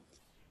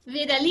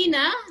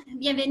 Vidalina,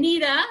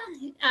 bienvenida.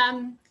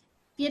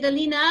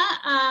 Vidalina,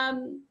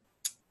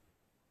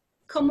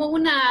 como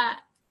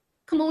una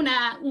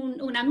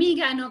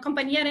amiga, ¿no?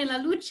 Compañera en la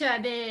lucha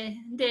de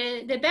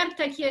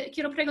Berta,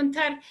 quiero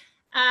preguntar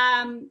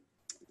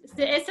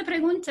esta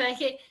pregunta.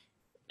 Que,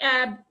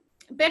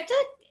 Berta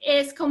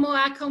es como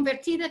ha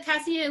convertido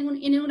casi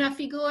en una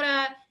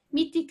figura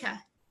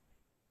mítica.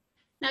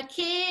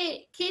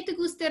 ¿Qué te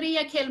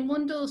gustaría que el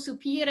mundo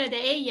supiera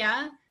de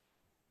ella,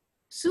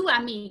 su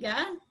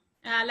amiga,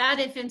 la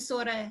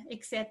defensora,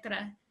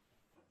 etcétera?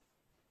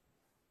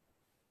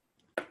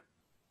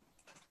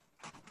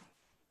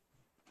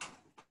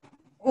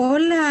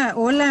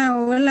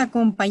 Hola,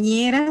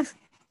 compañeras,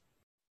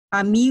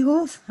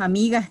 amigos,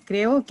 amigas,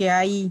 creo que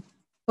hay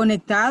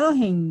conectados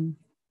en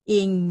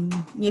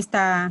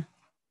esta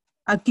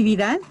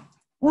actividad.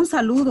 Un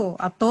saludo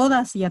a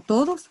todas y a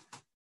todos.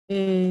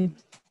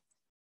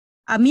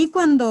 A mí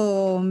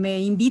cuando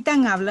me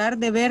invitan a hablar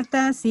de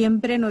Berta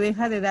siempre no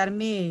deja de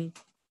darme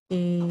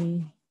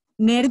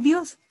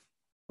nervios,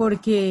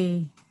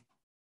 porque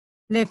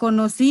le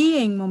conocí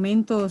en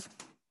momentos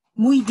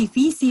muy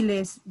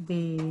difíciles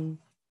de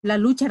la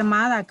lucha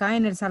armada acá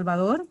en El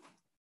Salvador,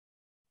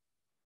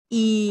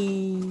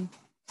 y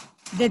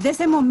desde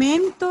ese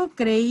momento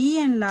creí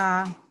en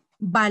la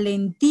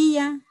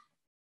valentía,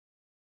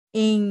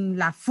 en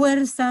la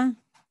fuerza,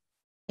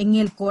 en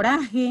el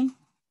coraje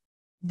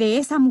de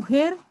esa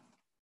mujer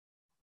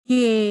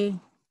que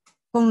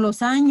con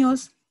los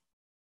años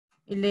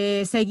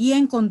le seguía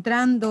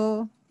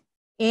encontrando,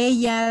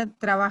 ella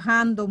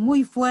trabajando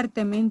muy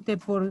fuertemente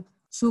por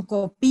su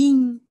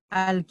copín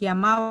al que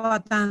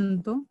amaba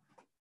tanto,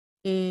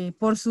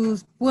 por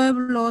sus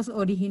pueblos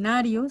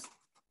originarios.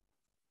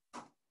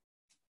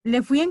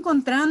 Le fui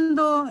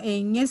encontrando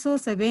en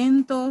esos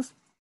eventos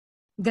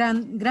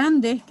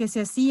grandes que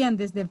se hacían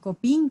desde el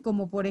copín,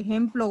 como por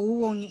ejemplo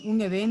hubo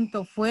un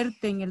evento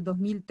fuerte en el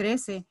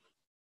 2013,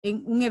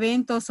 un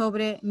evento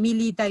sobre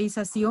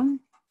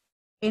militarización,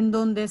 en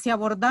donde se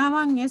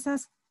abordaban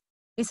esas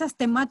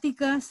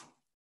temáticas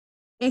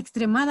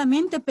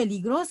extremadamente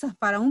peligrosas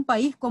para un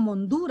país como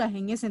Honduras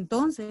en ese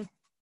entonces,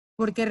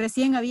 porque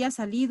recién había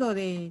salido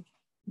de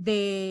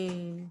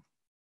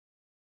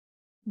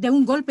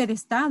un golpe de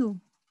Estado.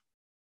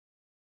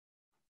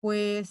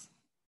 Pues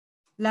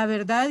la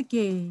verdad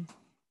que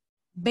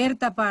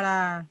Berta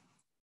para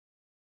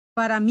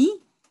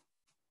mí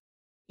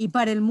y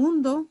para el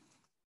mundo,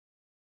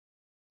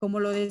 como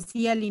lo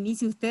decía al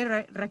inicio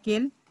usted,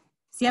 Raquel,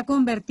 se ha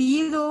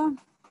convertido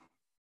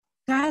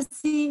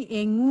casi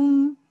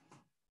en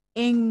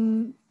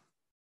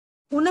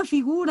una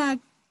figura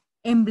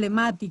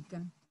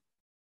emblemática.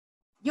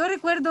 Yo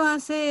recuerdo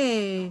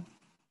hace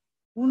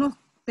unos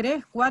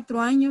 3,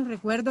 4 años,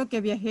 recuerdo que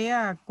viajé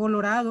a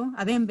Colorado,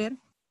 a Denver,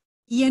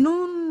 y en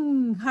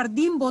un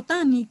jardín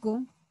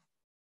botánico,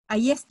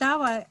 ahí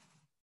estaba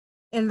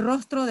el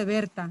rostro de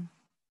Berta,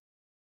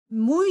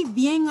 muy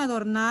bien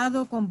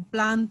adornado con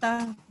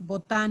plantas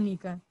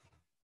botánicas.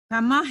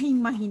 Jamás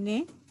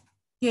imaginé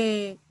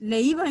que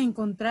le iba a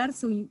encontrar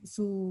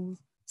su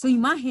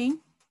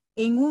imagen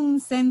en un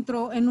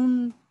centro, en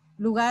un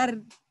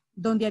lugar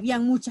donde había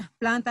muchas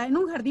plantas, en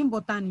un jardín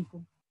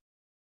botánico.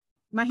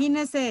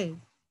 Imagínense,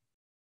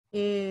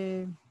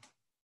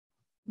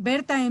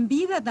 Berta en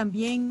vida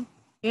también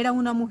era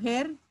una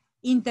mujer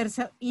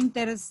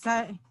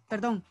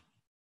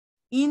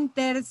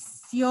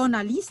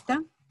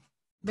internacionalista,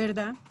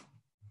 ¿verdad?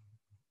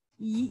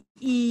 Y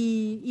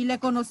le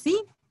conocí,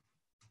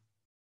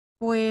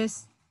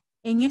 pues,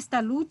 en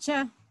esta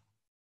lucha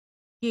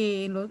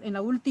que en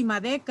la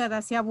última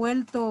década se ha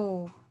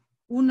vuelto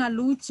una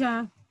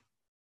lucha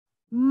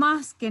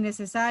más que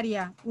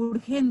necesaria,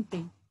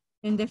 urgente,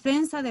 en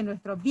defensa de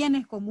nuestros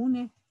bienes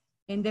comunes,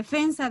 en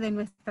defensa de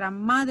nuestra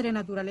madre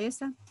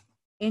naturaleza,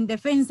 en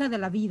defensa de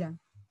la vida.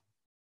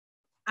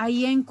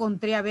 Ahí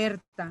encontré a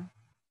Berta.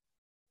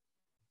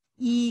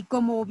 Y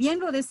como bien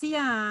lo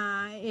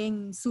decía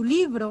en su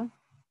libro,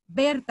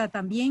 Berta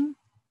también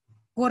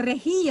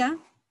corregía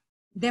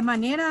de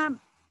manera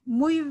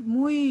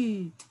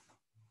muy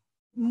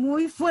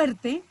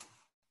fuerte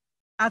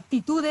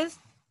actitudes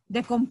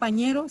de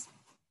compañeros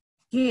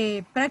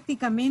que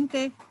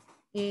prácticamente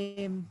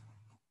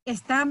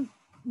está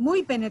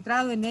muy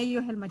penetrado en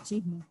ellos el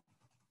machismo.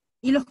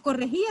 Y los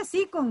corregía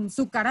así con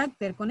su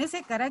carácter, con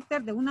ese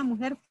carácter de una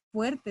mujer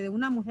fuerte, de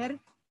una mujer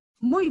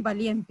muy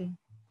valiente.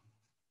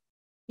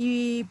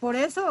 Y por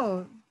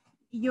eso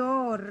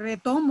yo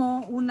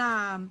retomo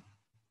una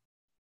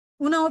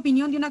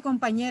opinión de una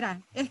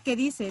compañera, es que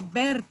dice: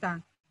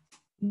 Berta,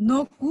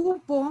 no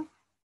cupo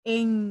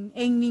en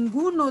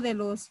ninguno de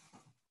los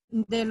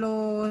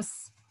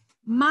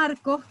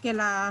marcos que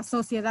la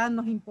sociedad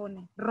nos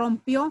impone.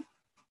 Rompió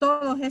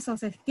todos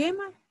esos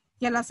esquemas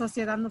que la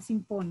sociedad nos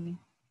impone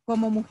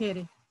como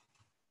mujeres.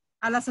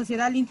 A la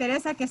sociedad le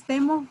interesa que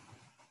estemos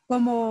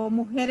como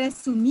mujeres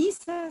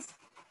sumisas,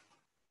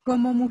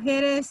 como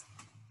mujeres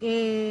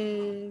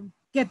que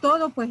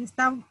todo pues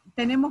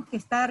tenemos que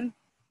estar,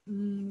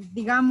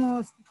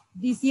 digamos,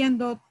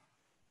 diciendo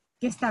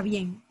que está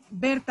bien.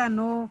 Berta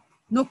no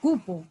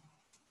cupo.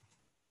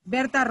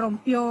 Berta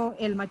rompió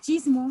el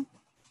machismo,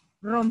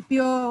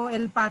 rompió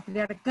el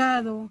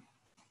patriarcado,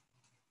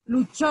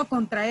 luchó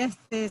contra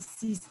este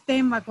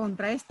sistema,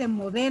 contra este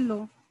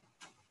modelo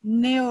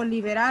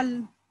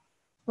neoliberal,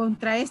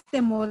 contra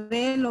este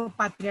modelo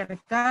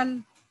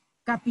patriarcal,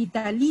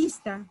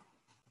 capitalista,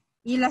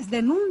 y las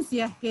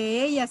denuncias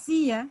que ella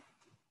hacía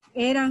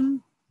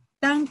eran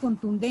tan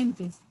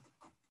contundentes.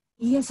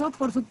 Y eso,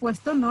 por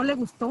supuesto, no le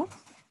gustó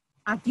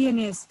a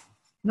quienes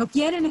no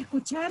quieren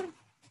escuchar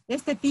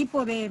este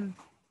tipo de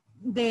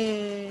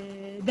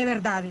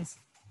verdades.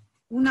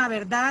 Una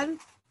verdad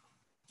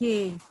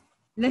que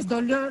le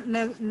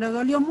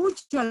dolió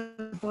mucho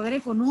al poder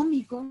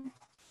económico,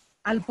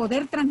 al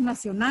poder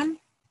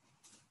transnacional,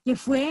 que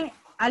fue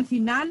al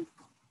final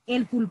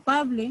el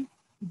culpable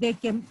de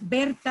que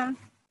Berta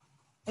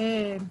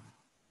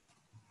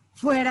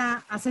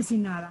fuera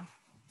asesinada.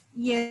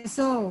 Y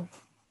eso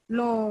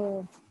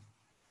lo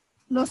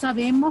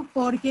sabemos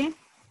porque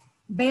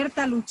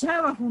Berta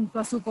luchaba junto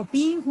a su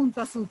copín,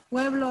 junto a sus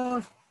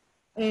pueblos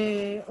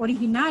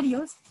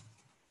originarios,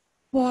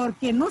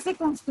 porque no se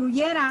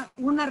construyera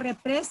una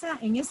represa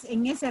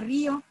en ese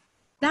río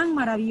tan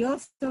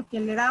maravilloso que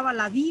le daba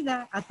la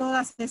vida a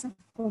todas esas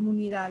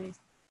comunidades.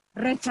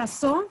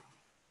 Rechazó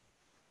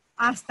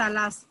hasta el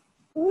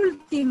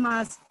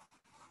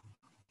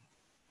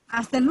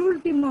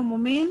último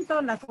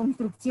momento la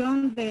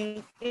construcción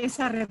de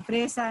esa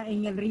represa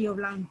en el Río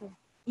Blanco,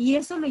 y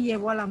eso le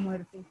llevó a la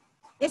muerte.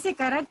 Ese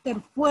carácter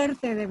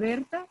fuerte de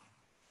Berta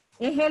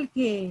es el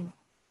que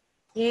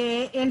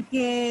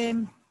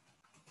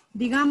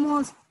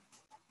digamos,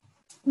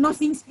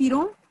 nos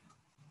inspiró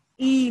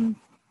y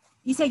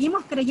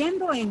seguimos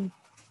creyendo en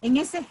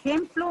ese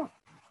ejemplo,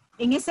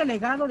 en ese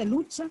legado de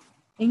lucha,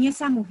 en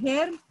esa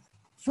mujer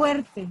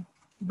fuerte,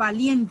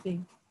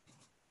 valiente,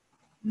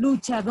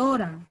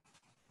 luchadora,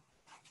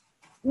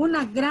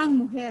 una gran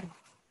mujer,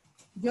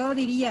 yo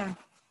diría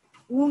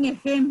un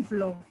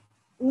ejemplo,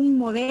 un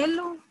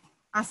modelo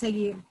a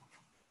seguir.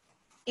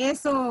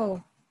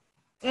 Eso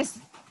es,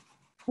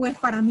 pues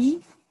para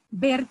mí,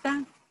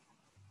 Berta,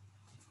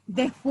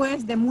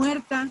 después de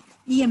muerta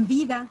y en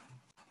vida,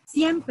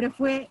 siempre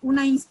fue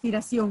una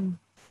inspiración.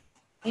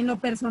 En lo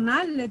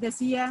personal, les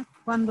decía,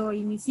 cuando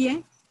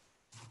inicié,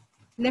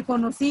 le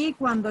conocí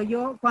cuando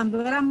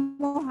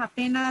éramos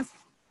apenas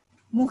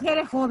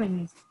mujeres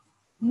jóvenes,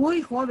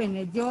 muy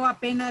jóvenes, yo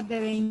apenas de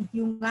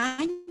 21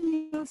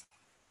 años,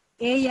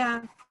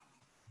 ella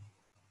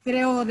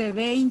creo de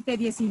 20,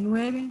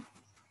 19,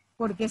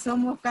 porque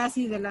somos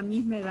casi de la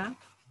misma edad.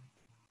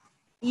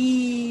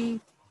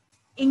 Y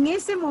en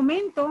ese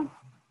momento,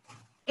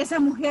 esa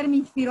mujer me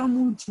inspiró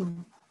mucho.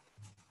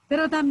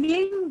 Pero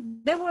también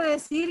debo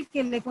decir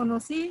que le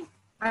conocí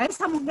a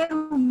esa mujer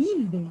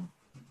humilde,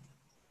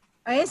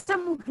 a esa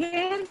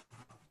mujer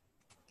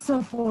que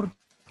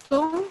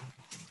soportó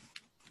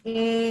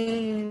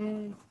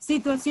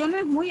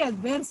situaciones muy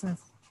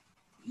adversas.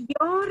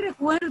 Yo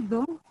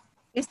recuerdo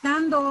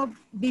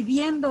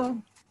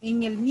viviendo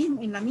en el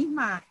mismo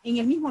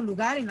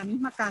lugar, en la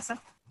misma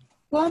casa,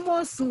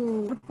 como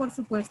por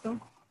supuesto,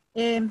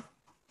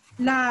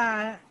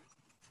 la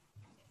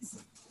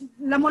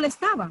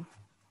molestaba.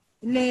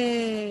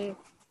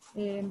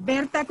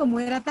 Berta, como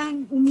era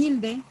tan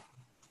humilde,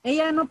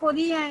 ella no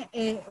podía,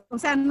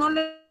 no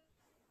le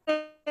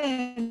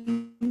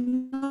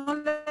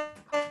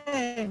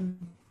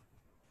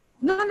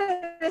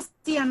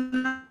decía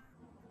nada.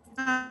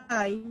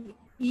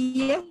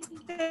 Y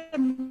este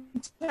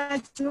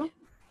muchacho...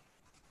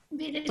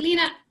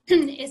 Virilina,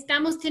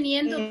 estamos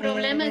teniendo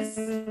problemas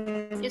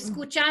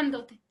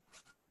escuchándote.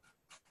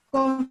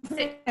 Con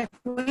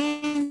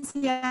frecuencia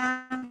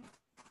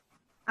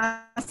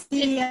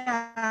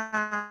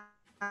hacía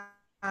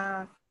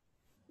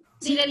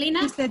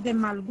chistes de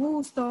mal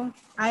gusto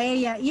a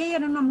ella, y ella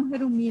era una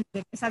mujer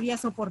humilde que sabía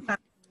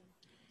soportar.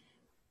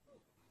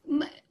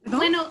 ¿No?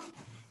 Bueno,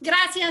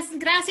 gracias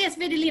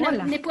Virilina.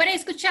 Hola. ¿Me puede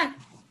escuchar?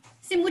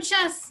 Sí,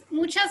 muchas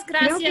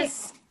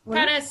gracias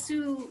para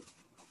su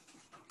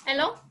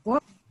 ¿Hello? Oh,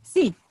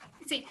 sí.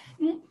 Sí.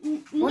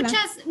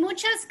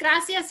 Muchas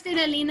gracias,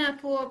 Fidelina,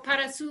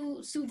 para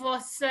su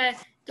voz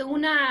de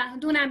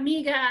una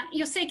amiga.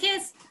 Yo sé que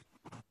es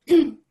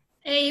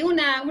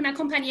una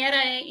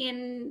compañera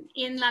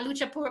en la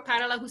lucha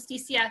para la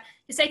justicia.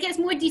 Yo sé que es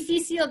muy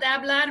difícil de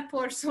hablar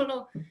por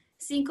solo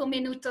 5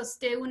 minutos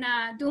de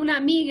una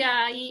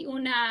amiga y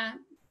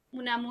una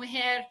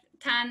mujer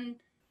tan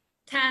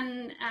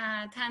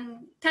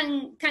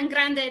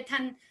grande,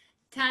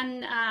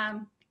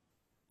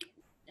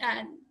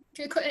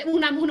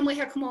 una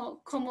mujer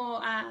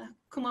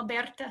como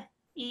Berta.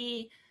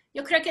 Y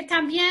yo creo que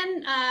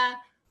también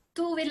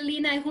tú,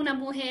 Berlina, es una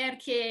mujer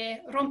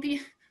que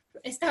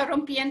está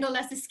rompiendo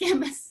los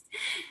esquemas.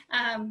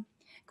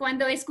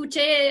 Cuando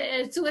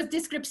escuché su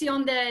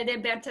descripción de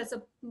Berta,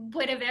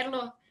 puede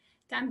verlo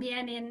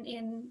también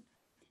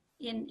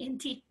en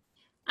ti.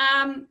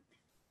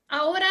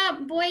 Ahora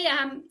voy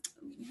a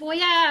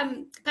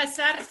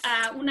pasar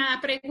a una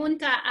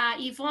pregunta a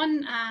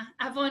Yvonne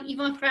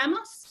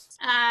Ramos,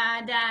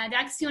 de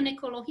Acción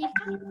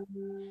Ecológica.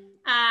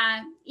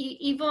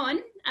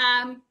 Yvonne,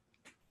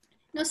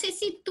 no sé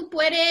si tú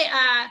puedes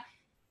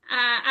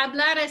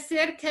hablar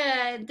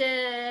acerca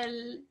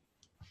del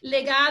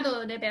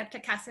legado de Berta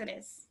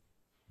Cáceres,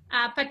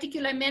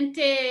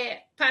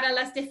 particularmente para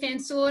las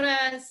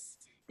defensoras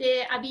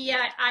de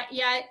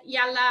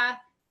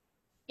Yala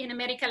en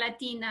América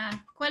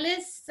Latina. ¿Cuál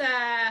es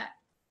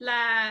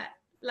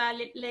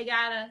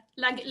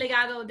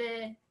legado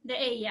de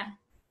ella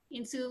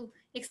en su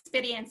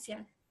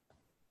experiencia?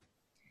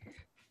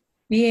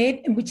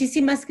 Bien,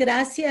 muchísimas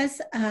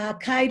gracias a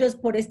Kairos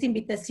por esta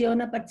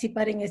invitación a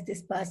participar en este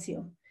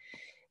espacio.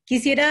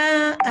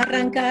 Quisiera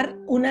arrancar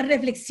una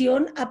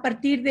reflexión a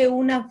partir de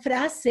una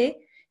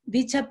frase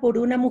dicha por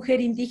una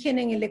mujer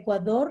indígena en el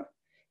Ecuador,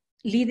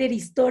 líder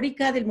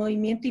histórica del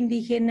movimiento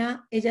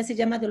indígena. Ella se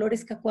llama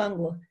Dolores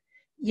Cacuango,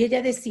 y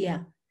ella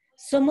decía: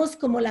 somos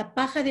como la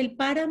paja del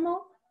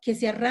páramo que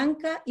se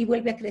arranca y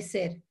vuelve a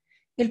crecer.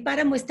 El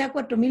páramo está a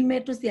 4.000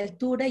 metros de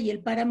altura y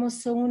el páramo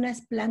son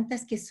unas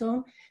plantas que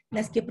son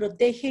las que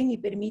protegen y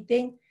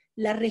permiten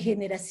la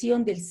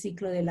regeneración del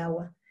ciclo del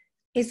agua.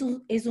 Es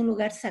un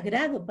lugar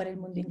sagrado para el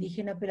mundo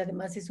indígena, pero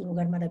además es un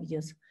lugar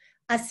maravilloso.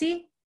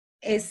 Así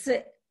es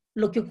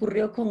lo que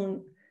ocurrió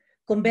con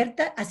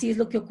Berta, así es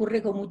lo que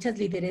ocurre con muchas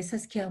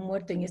lideresas que han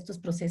muerto en estos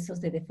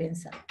procesos de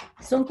defensa.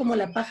 Son como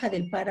la paja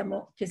del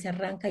páramo que se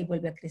arranca y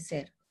vuelve a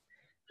crecer.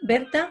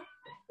 Berta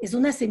es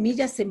una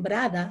semilla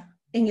sembrada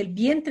en el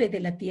vientre de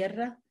la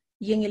tierra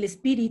y en el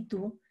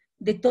espíritu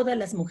de todas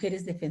las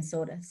mujeres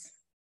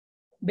defensoras.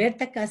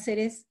 Berta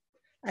Cáceres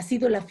ha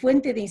sido la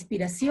fuente de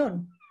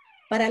inspiración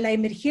para la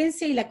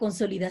emergencia y la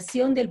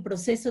consolidación del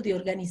proceso de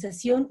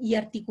organización y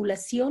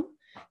articulación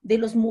de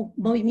los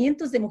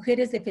movimientos de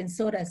mujeres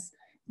defensoras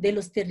de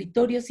los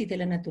territorios y de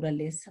la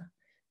naturaleza,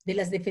 de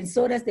las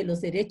defensoras de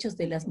los derechos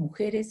de las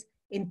mujeres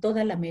en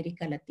toda la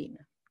América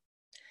Latina.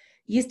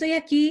 Y estoy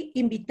aquí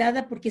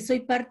invitada porque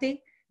soy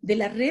parte de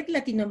la Red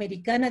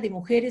Latinoamericana de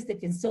Mujeres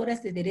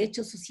Defensoras de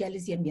Derechos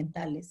Sociales y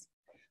Ambientales,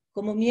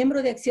 como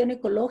miembro de Acción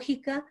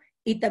Ecológica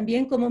y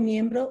también como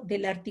miembro de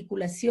la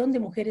Articulación de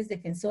Mujeres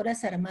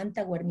Defensoras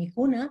Aramanta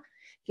Guarmijuna,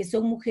 que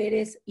son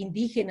mujeres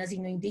indígenas y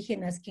no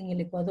indígenas que en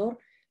el Ecuador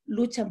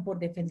luchan por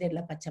defender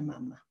la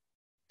Pachamama.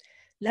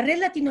 La Red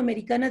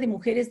Latinoamericana de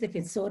Mujeres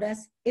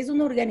Defensoras es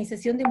una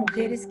organización de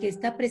mujeres que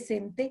está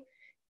presente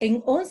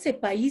en 11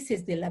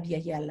 países de la Via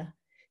Yala,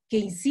 que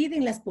incide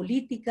en las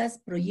políticas,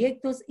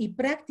 proyectos y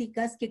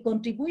prácticas que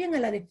contribuyen a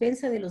la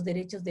defensa de los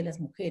derechos de las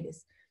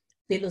mujeres,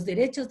 de los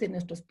derechos de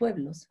nuestros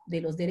pueblos,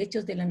 de los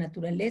derechos de la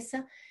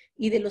naturaleza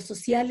y de los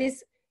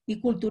sociales y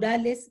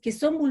culturales que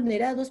son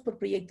vulnerados por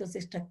proyectos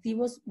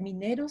extractivos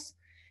mineros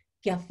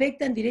que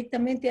afectan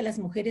directamente a las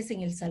mujeres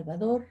en El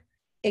Salvador,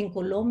 en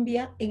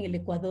Colombia, en el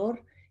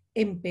Ecuador,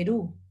 en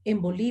Perú,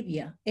 en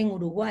Bolivia, en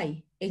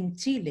Uruguay, en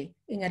Chile,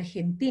 en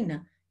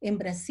Argentina, en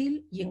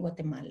Brasil y en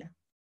Guatemala.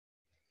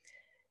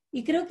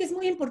 Y creo que es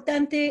muy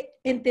importante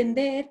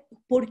entender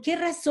por qué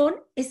razón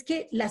es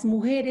que las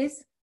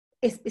mujeres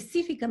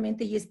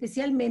específicamente y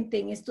especialmente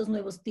en estos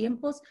nuevos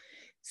tiempos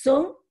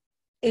son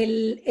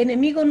el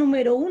enemigo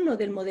número 1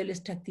 del modelo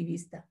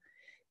extractivista.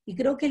 Y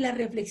creo que la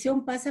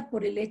reflexión pasa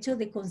por el hecho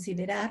de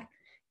considerar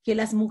que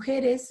las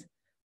mujeres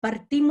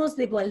partimos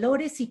de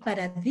valores y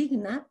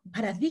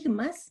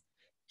paradigmas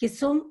que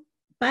son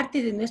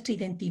parte de nuestra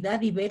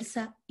identidad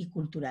diversa y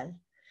cultural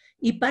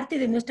y parte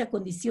de nuestra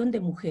condición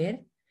de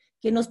mujer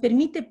que nos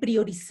permite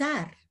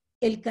priorizar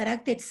el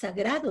carácter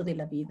sagrado de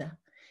la vida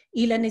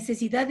y la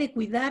necesidad de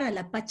cuidar a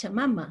la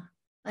Pachamama,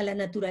 a la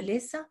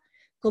naturaleza,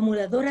 como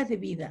dadora de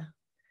vida,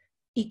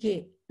 y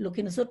que lo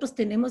que nosotros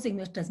tenemos en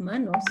nuestras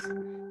manos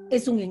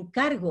es un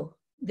encargo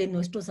de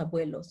nuestros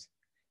abuelos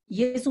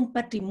y es un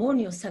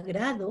patrimonio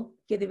sagrado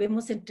que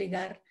debemos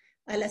entregar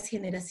a las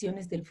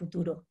generaciones del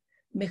futuro,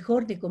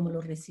 mejor de cómo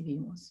lo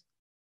recibimos.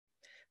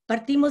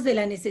 Partimos de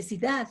la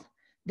necesidad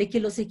de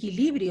que los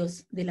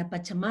equilibrios de la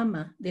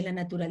Pachamama, de la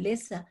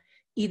naturaleza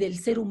y del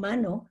ser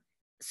humano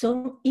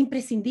son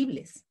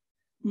imprescindibles,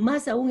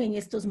 más aún en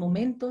estos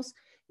momentos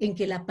en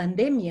que la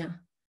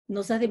pandemia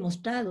nos ha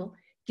demostrado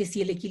que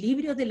si el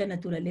equilibrio de la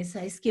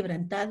naturaleza es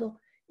quebrantado,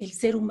 el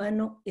ser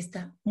humano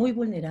está muy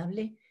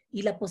vulnerable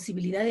y la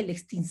posibilidad de la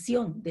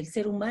extinción del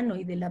ser humano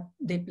y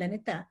del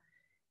planeta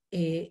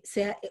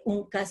sea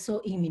un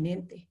caso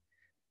inminente.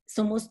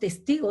 Somos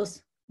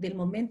testigos del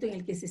momento en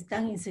el que se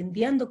están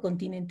incendiando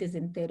continentes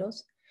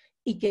enteros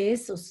y que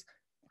esos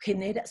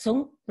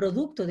son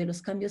producto de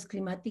los cambios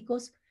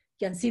climáticos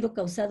que han sido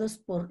causados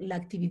por la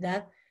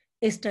actividad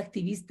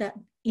extractivista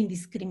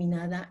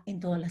indiscriminada en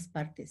todas las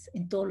partes,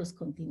 en todos los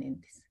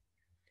continentes.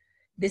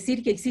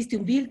 Decir que existe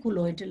un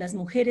vínculo entre las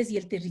mujeres y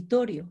el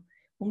territorio,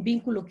 un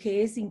vínculo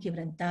que es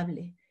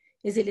inquebrantable,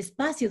 es el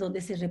espacio donde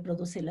se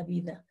reproduce la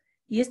vida.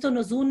 Y esto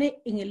nos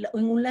une en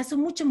un lazo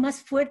mucho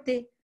más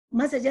fuerte,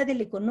 más allá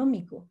del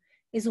económico.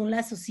 Es un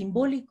lazo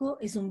simbólico,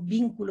 es un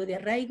vínculo de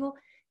arraigo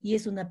y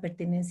es una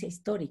pertenencia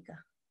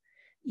histórica.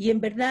 Y en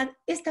verdad,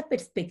 esta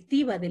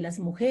perspectiva de las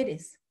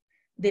mujeres,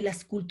 de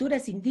las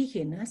culturas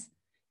indígenas,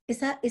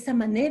 esa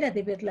manera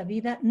de ver la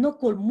vida no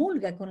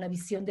comulga con la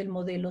visión del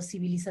modelo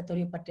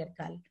civilizatorio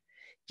patriarcal,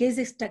 que es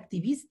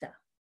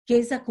extractivista, que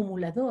es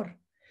acumulador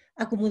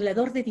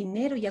de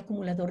dinero y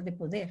acumulador de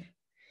poder,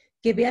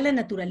 que ve a la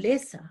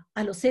naturaleza,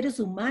 a los seres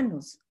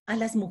humanos, a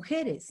las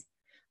mujeres,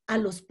 a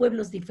los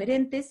pueblos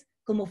diferentes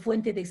como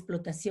fuente de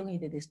explotación y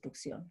de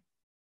destrucción.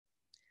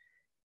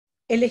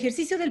 El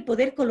ejercicio del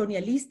poder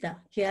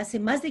colonialista, que hace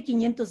más de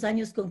 500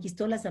 años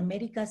conquistó las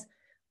Américas,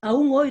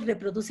 aún hoy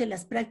reproduce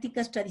las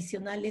prácticas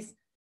tradicionales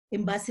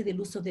en base del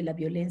uso de la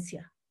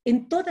violencia,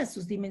 en todas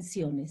sus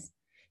dimensiones,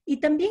 y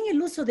también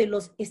el uso de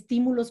los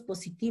estímulos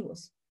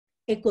positivos,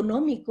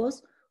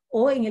 económicos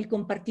o en el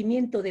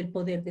compartimiento del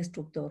poder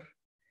destructor,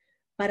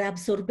 para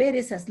absorber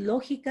esas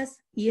lógicas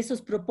y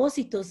esos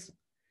propósitos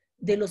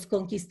de los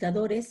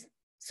conquistadores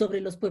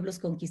sobre los pueblos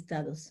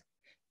conquistados.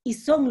 Y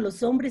son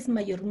los hombres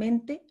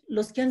mayormente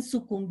los que han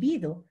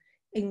sucumbido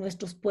en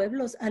nuestros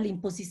pueblos a la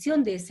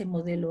imposición de ese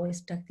modelo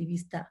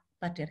extractivista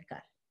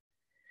patriarcal.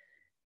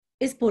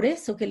 Es por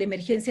eso que la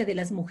emergencia de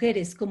las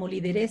mujeres como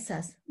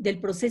lideresas del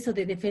proceso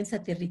de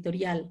defensa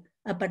territorial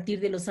a partir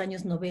de los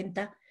años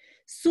 90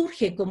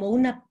 surge como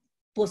una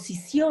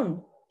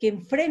posición que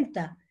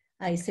enfrenta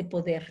a ese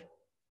poder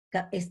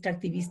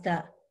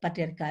extractivista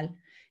patriarcal.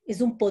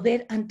 Es un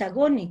poder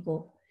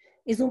antagónico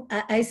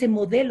a ese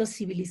modelo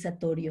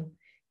civilizatorio.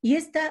 Y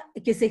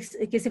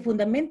que se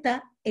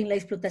fundamenta en la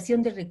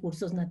explotación de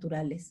recursos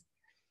naturales.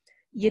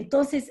 Y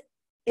entonces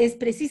es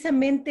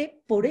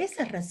precisamente por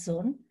esa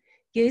razón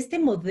que este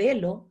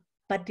modelo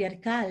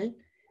patriarcal,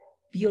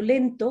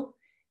 violento,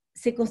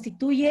 se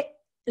constituye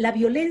la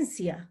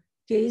violencia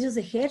que ellos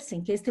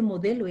ejercen, que este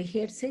modelo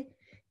ejerce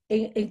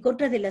en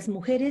contra de las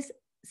mujeres,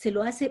 se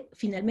lo hace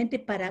finalmente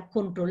para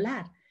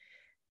controlar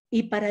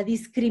y para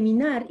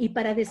discriminar y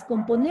para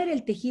descomponer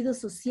el tejido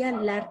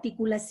social, la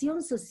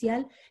articulación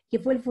social que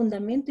fue el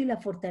fundamento y la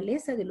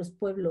fortaleza de los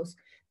pueblos,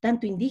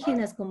 tanto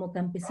indígenas como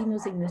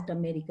campesinos en nuestra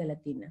América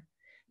Latina.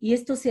 Y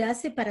esto se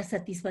hace para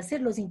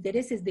satisfacer los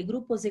intereses de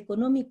grupos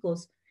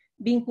económicos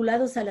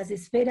vinculados a las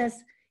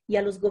esferas y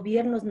a los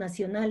gobiernos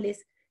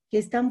nacionales que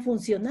están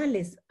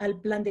funcionales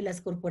al plan de las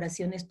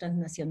corporaciones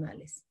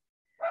transnacionales.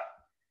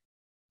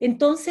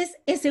 Entonces,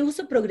 ese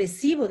uso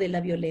progresivo de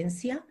la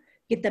violencia,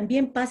 que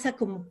también pasa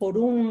como por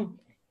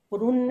un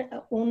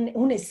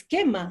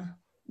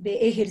esquema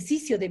de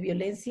ejercicio de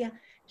violencia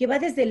que va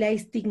desde la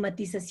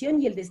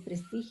estigmatización y el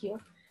desprestigio,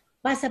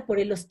 pasa por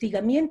el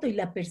hostigamiento y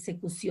la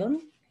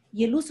persecución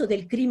y el uso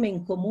del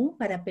crimen común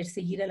para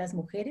perseguir a las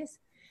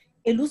mujeres,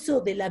 el uso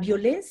de la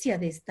violencia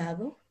de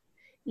Estado,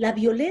 la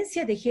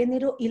violencia de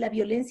género y la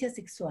violencia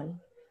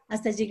sexual,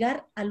 hasta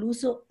llegar al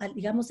uso,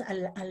 digamos,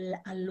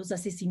 a los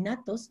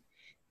asesinatos,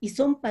 y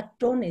son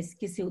patrones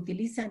que se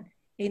utilizan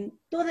en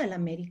toda la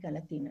América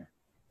Latina,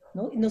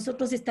 ¿no?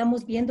 Nosotros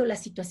estamos viendo la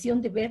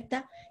situación de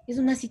Berta, es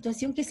una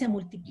situación que se ha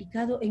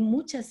multiplicado en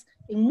muchos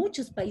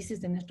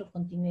países de nuestro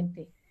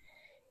continente.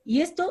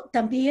 Y esto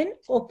también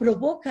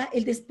provoca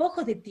el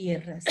despojo de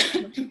tierras,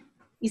 ¿no?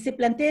 Y se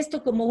plantea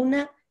esto como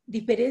una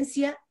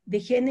diferencia de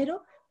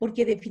género,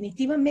 porque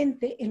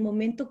definitivamente el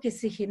momento que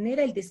se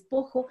genera el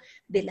despojo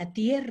de la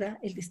tierra,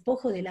 el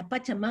despojo de la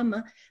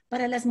Pachamama,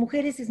 para las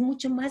mujeres es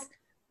mucho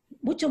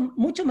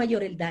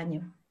mayor el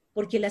daño,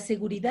 porque la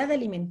seguridad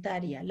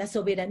alimentaria, la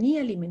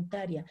soberanía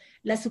alimentaria,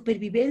 la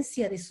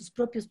supervivencia de sus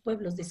propios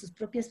pueblos, de sus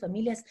propias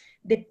familias,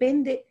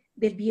 depende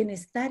del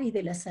bienestar y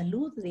de la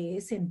salud de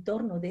ese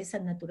entorno, de esa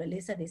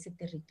naturaleza, de ese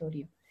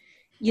territorio.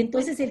 Y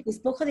entonces el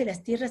despojo de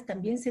las tierras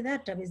también se da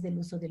a través del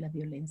uso de la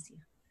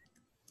violencia.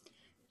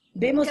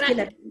 Vemos que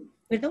la...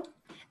 ¿Perdón?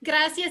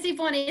 Gracias,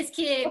 Ivonne. Es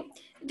que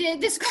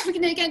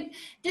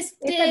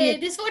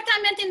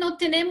desgraciadamente no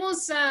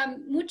tenemos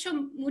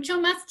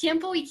mucho más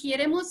tiempo y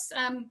queremos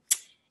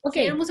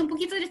un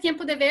poquito de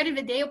tiempo de ver el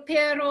video,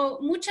 pero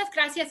muchas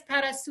gracias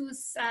para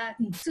sus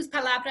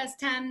palabras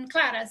tan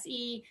claras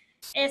y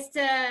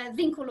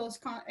vínculos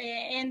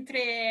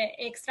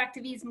entre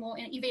extractivismo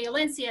y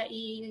violencia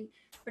y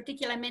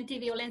particularmente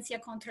violencia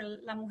contra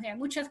la mujer.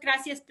 Muchas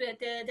gracias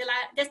desde la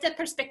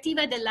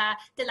perspectiva de la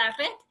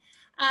red.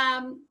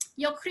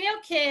 Yo creo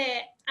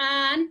que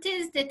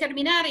antes de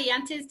terminar y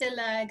antes de los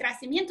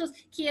agradecimientos,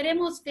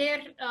 queremos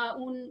ver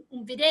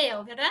un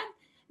video, ¿verdad?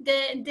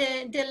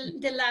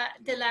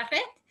 De la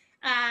red,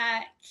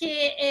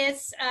 que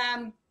es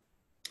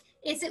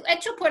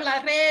hecho por la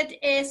red,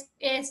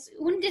 es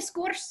un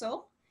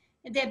discurso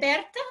de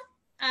Berta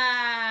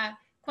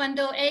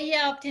cuando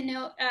ella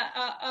obtenió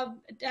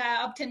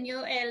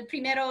el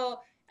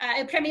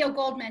premio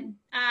Goldman,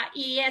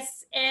 y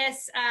es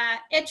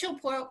hecho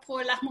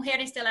por las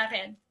mujeres de la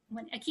red.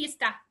 Bueno, aquí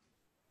está.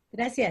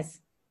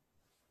 Gracias.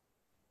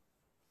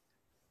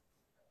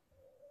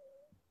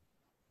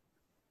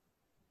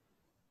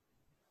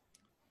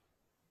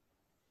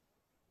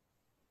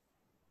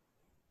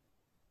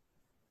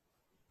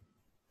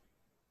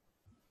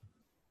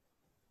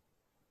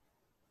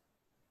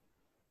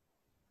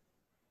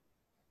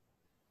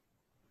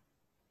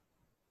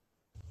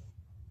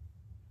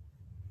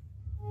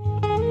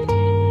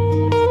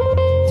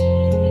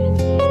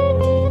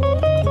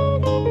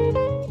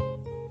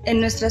 En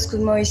nuestras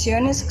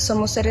cosmovisiones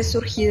somos seres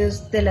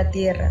surgidos de la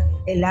tierra,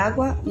 el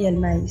agua y el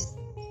maíz.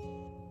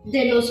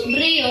 De los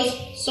ríos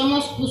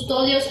somos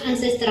custodios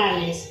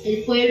ancestrales,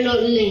 el pueblo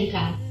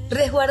lenca.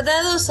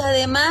 Resguardados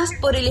además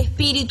por el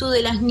espíritu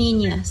de las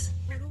niñas.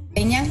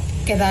 Enseñan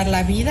que dar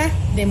la vida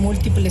de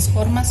múltiples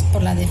formas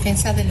por la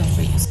defensa de los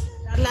ríos.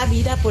 Dar la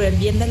vida por el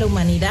bien de la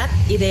humanidad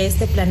y de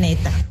este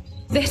planeta.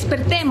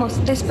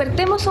 Despertemos,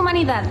 despertemos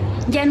humanidad,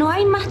 ya no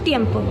hay más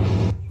tiempo.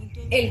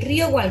 El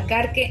río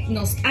Gualcarque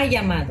nos ha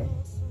llamado.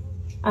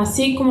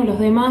 Así como los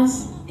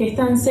demás que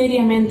están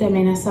seriamente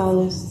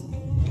amenazados.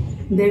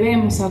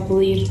 Debemos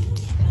acudir.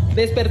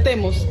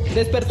 Despertemos,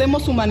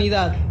 despertemos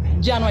humanidad,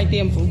 ya no hay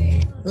tiempo.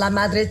 La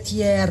madre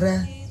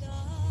tierra,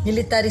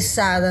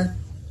 militarizada,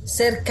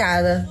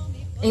 cercada,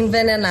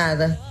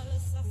 envenenada.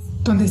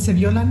 Donde se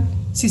violan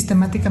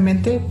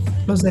sistemáticamente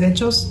los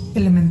derechos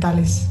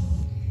elementales.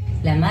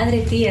 La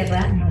madre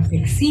tierra nos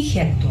exige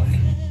actuar.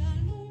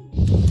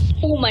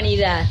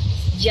 Humanidad,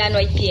 ya no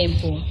hay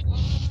tiempo.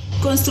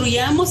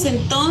 Construyamos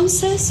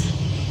entonces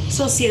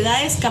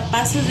sociedades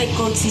capaces de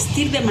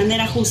coexistir de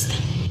manera justa.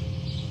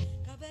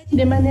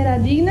 De manera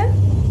digna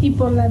y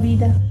por la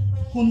vida.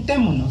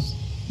 Juntémonos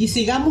y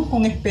sigamos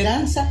con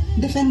esperanza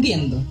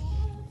defendiendo.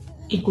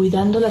 Y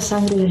cuidando la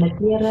sangre de la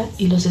tierra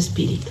y los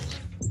espíritus.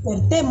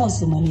 Despertemos,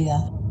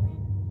 humanidad.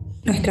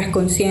 Nuestras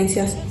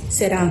conciencias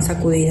serán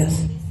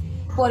sacudidas.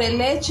 Por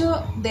el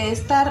hecho de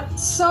estar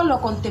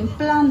solo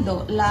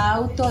contemplando la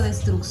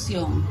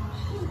autodestrucción.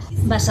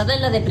 Basada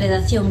en la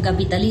depredación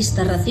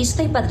capitalista,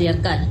 racista y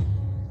patriarcal.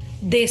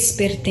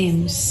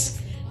 Despertemos,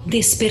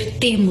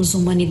 despertemos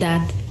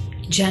humanidad,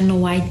 ya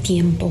no hay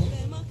tiempo.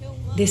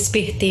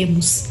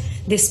 Despertemos,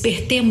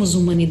 despertemos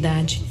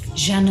humanidad,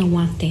 ya no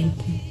hay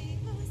tiempo.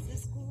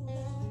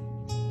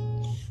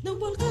 De un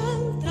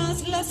volcán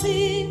tras la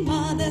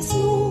cima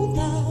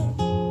desnuda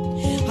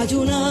hay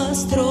un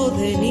astro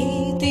de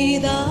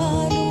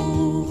nítida luz.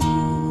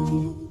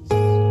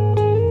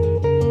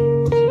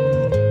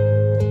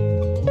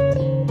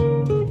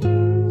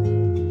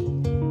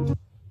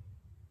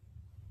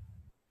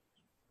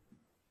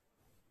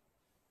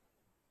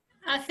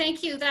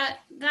 Thank you. That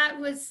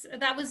was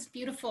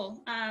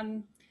beautiful.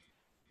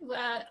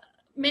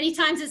 Many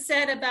times it's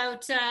said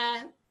about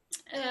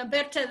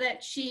Berta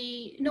that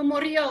she no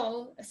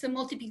murió, se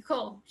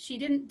multiplicó. She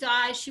didn't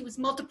die, she was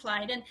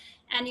multiplied, and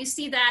you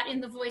see that in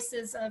the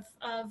voices of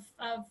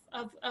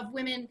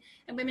women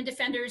and women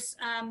defenders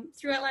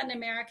throughout Latin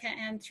America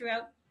and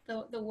throughout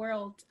the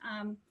world.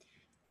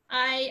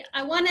 I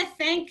want to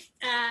thank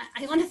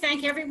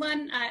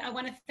everyone. I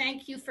want to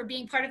thank you for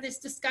being part of this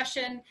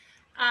discussion.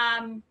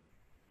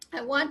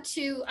 I want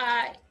to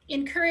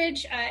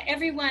encourage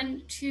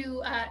everyone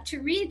to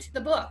read the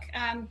book.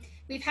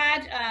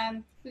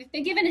 We've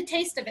been given a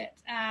taste of it.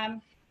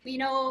 We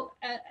know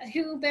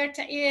who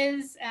Berta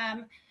is,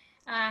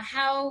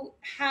 how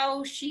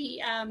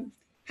she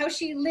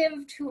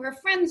lived, who her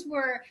friends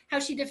were, how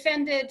she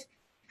defended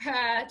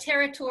her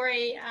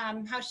territory,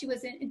 how she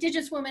was an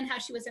Indigenous woman, how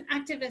she was an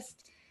activist.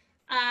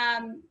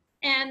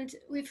 And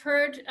we've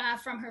heard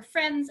from her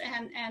friends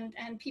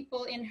and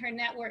people in her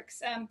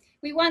networks.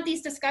 We want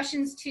these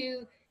discussions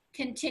to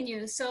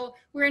continue. So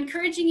we're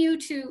encouraging you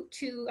to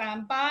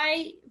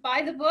buy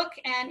the book,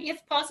 and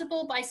if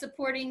possible, by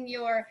supporting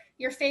your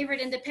favorite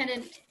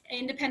independent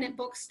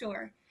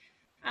bookstore.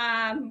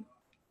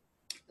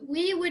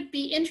 We would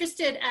be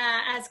interested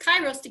as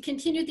Kairos to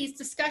continue these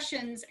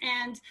discussions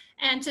and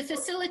to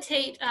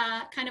facilitate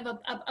kind of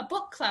a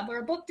book club or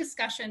a book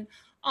discussion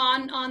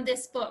on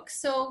this book.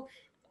 So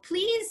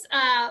please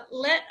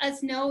let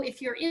us know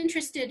if you're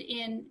interested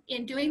in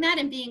doing that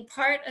and being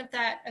part of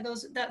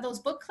those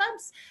book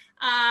clubs.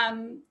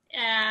 And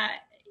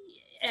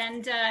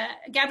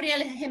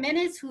Gabriela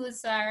Jimenez, who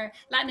is our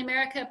Latin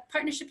America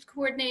Partnerships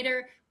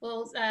Coordinator,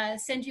 will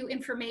send you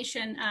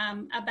information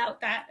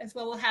about that as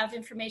well. We'll have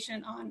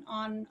information on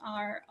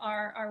our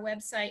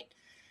website.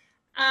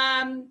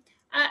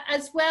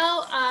 As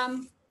well,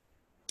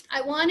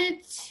 I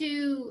wanted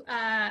to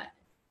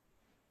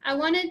I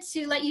wanted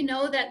to let you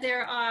know that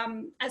there,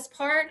 as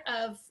part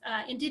of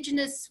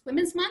Indigenous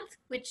Women's Month,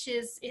 which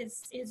is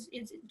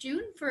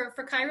June for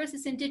Kairos,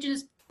 is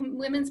Indigenous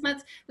Women's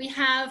Month, we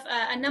have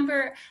a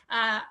number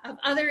of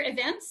other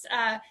events,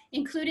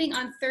 including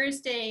on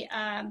Thursday,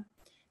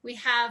 we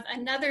have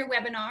another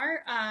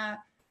webinar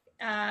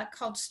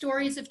called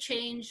Stories of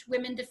Change,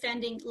 Women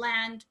Defending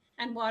Land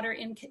and Water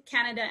in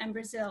Canada and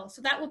Brazil.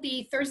 So that will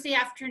be Thursday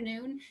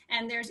afternoon,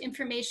 and there's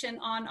information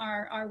on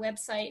our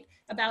website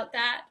about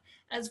that.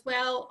 As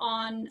well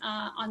on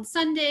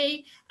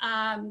Sunday,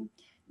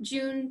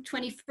 June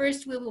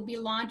 21st, we will be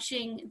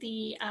launching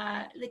the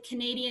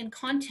Canadian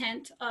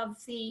content of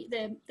the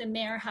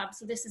Mayor Hub.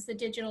 So this is the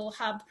digital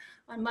hub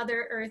on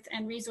Mother Earth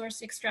and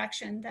resource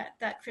extraction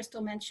that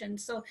Crystal mentioned.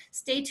 So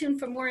stay tuned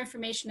for more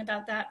information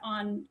about that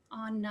on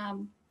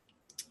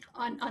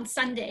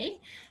Sunday.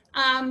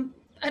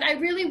 But I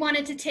really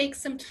wanted to take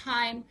some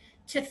time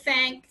to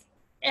thank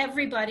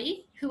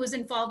everybody who was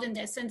involved in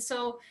this. And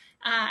so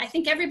I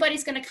think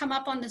everybody's going to come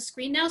up on the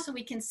screen now so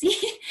we can see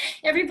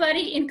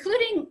everybody,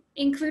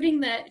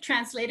 including the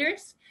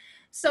translators.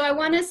 So I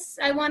want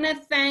to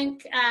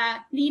thank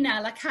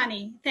Nina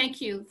Lakani.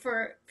 Thank you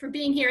for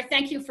being here.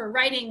 Thank you for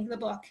writing the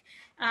book.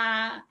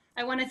 I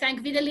want to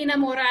thank Vidalina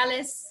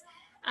Morales.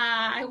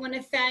 I want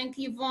to thank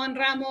Yvonne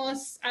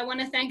Ramos. I want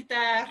to thank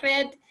the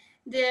Red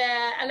de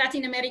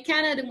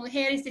Latinoamericana de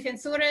Mujeres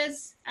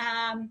Defensoras.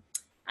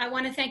 I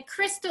want to thank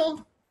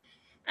Crystal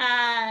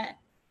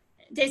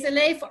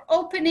Desalé for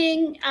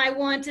opening. I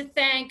want to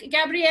thank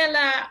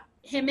Gabriela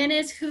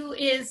Jimenez, who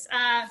is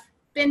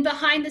been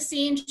behind the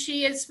scenes.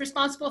 She is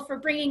responsible for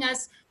bringing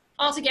us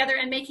all together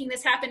and making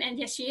this happen. And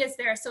yes, she is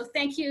there. So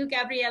thank you,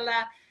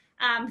 Gabriela.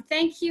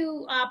 Thank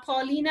you,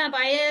 Paulina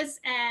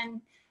Baez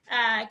and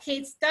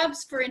Kate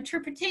Stubbs for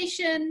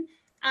interpretation.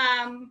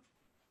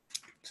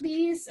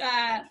 Please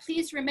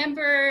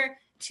remember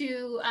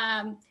to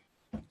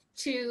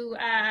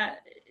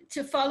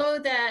follow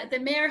the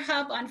Mayor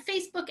Hub on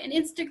Facebook and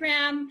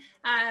Instagram.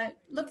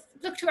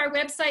 Look to our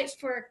websites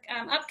for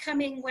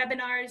upcoming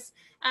webinars.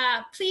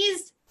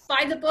 Please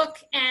buy the book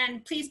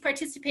and please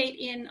participate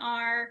in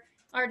our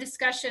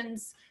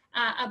discussions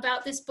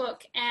about this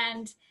book,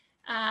 and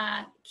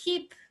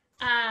keep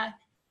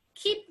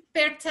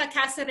Berta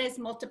Cáceres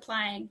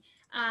multiplying.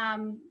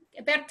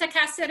 Berta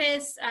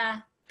Cáceres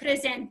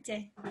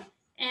presente.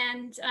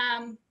 And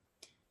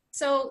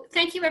so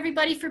thank you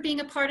everybody for being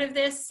a part of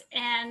this,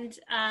 and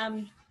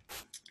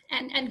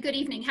good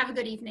evening. Have a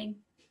good evening.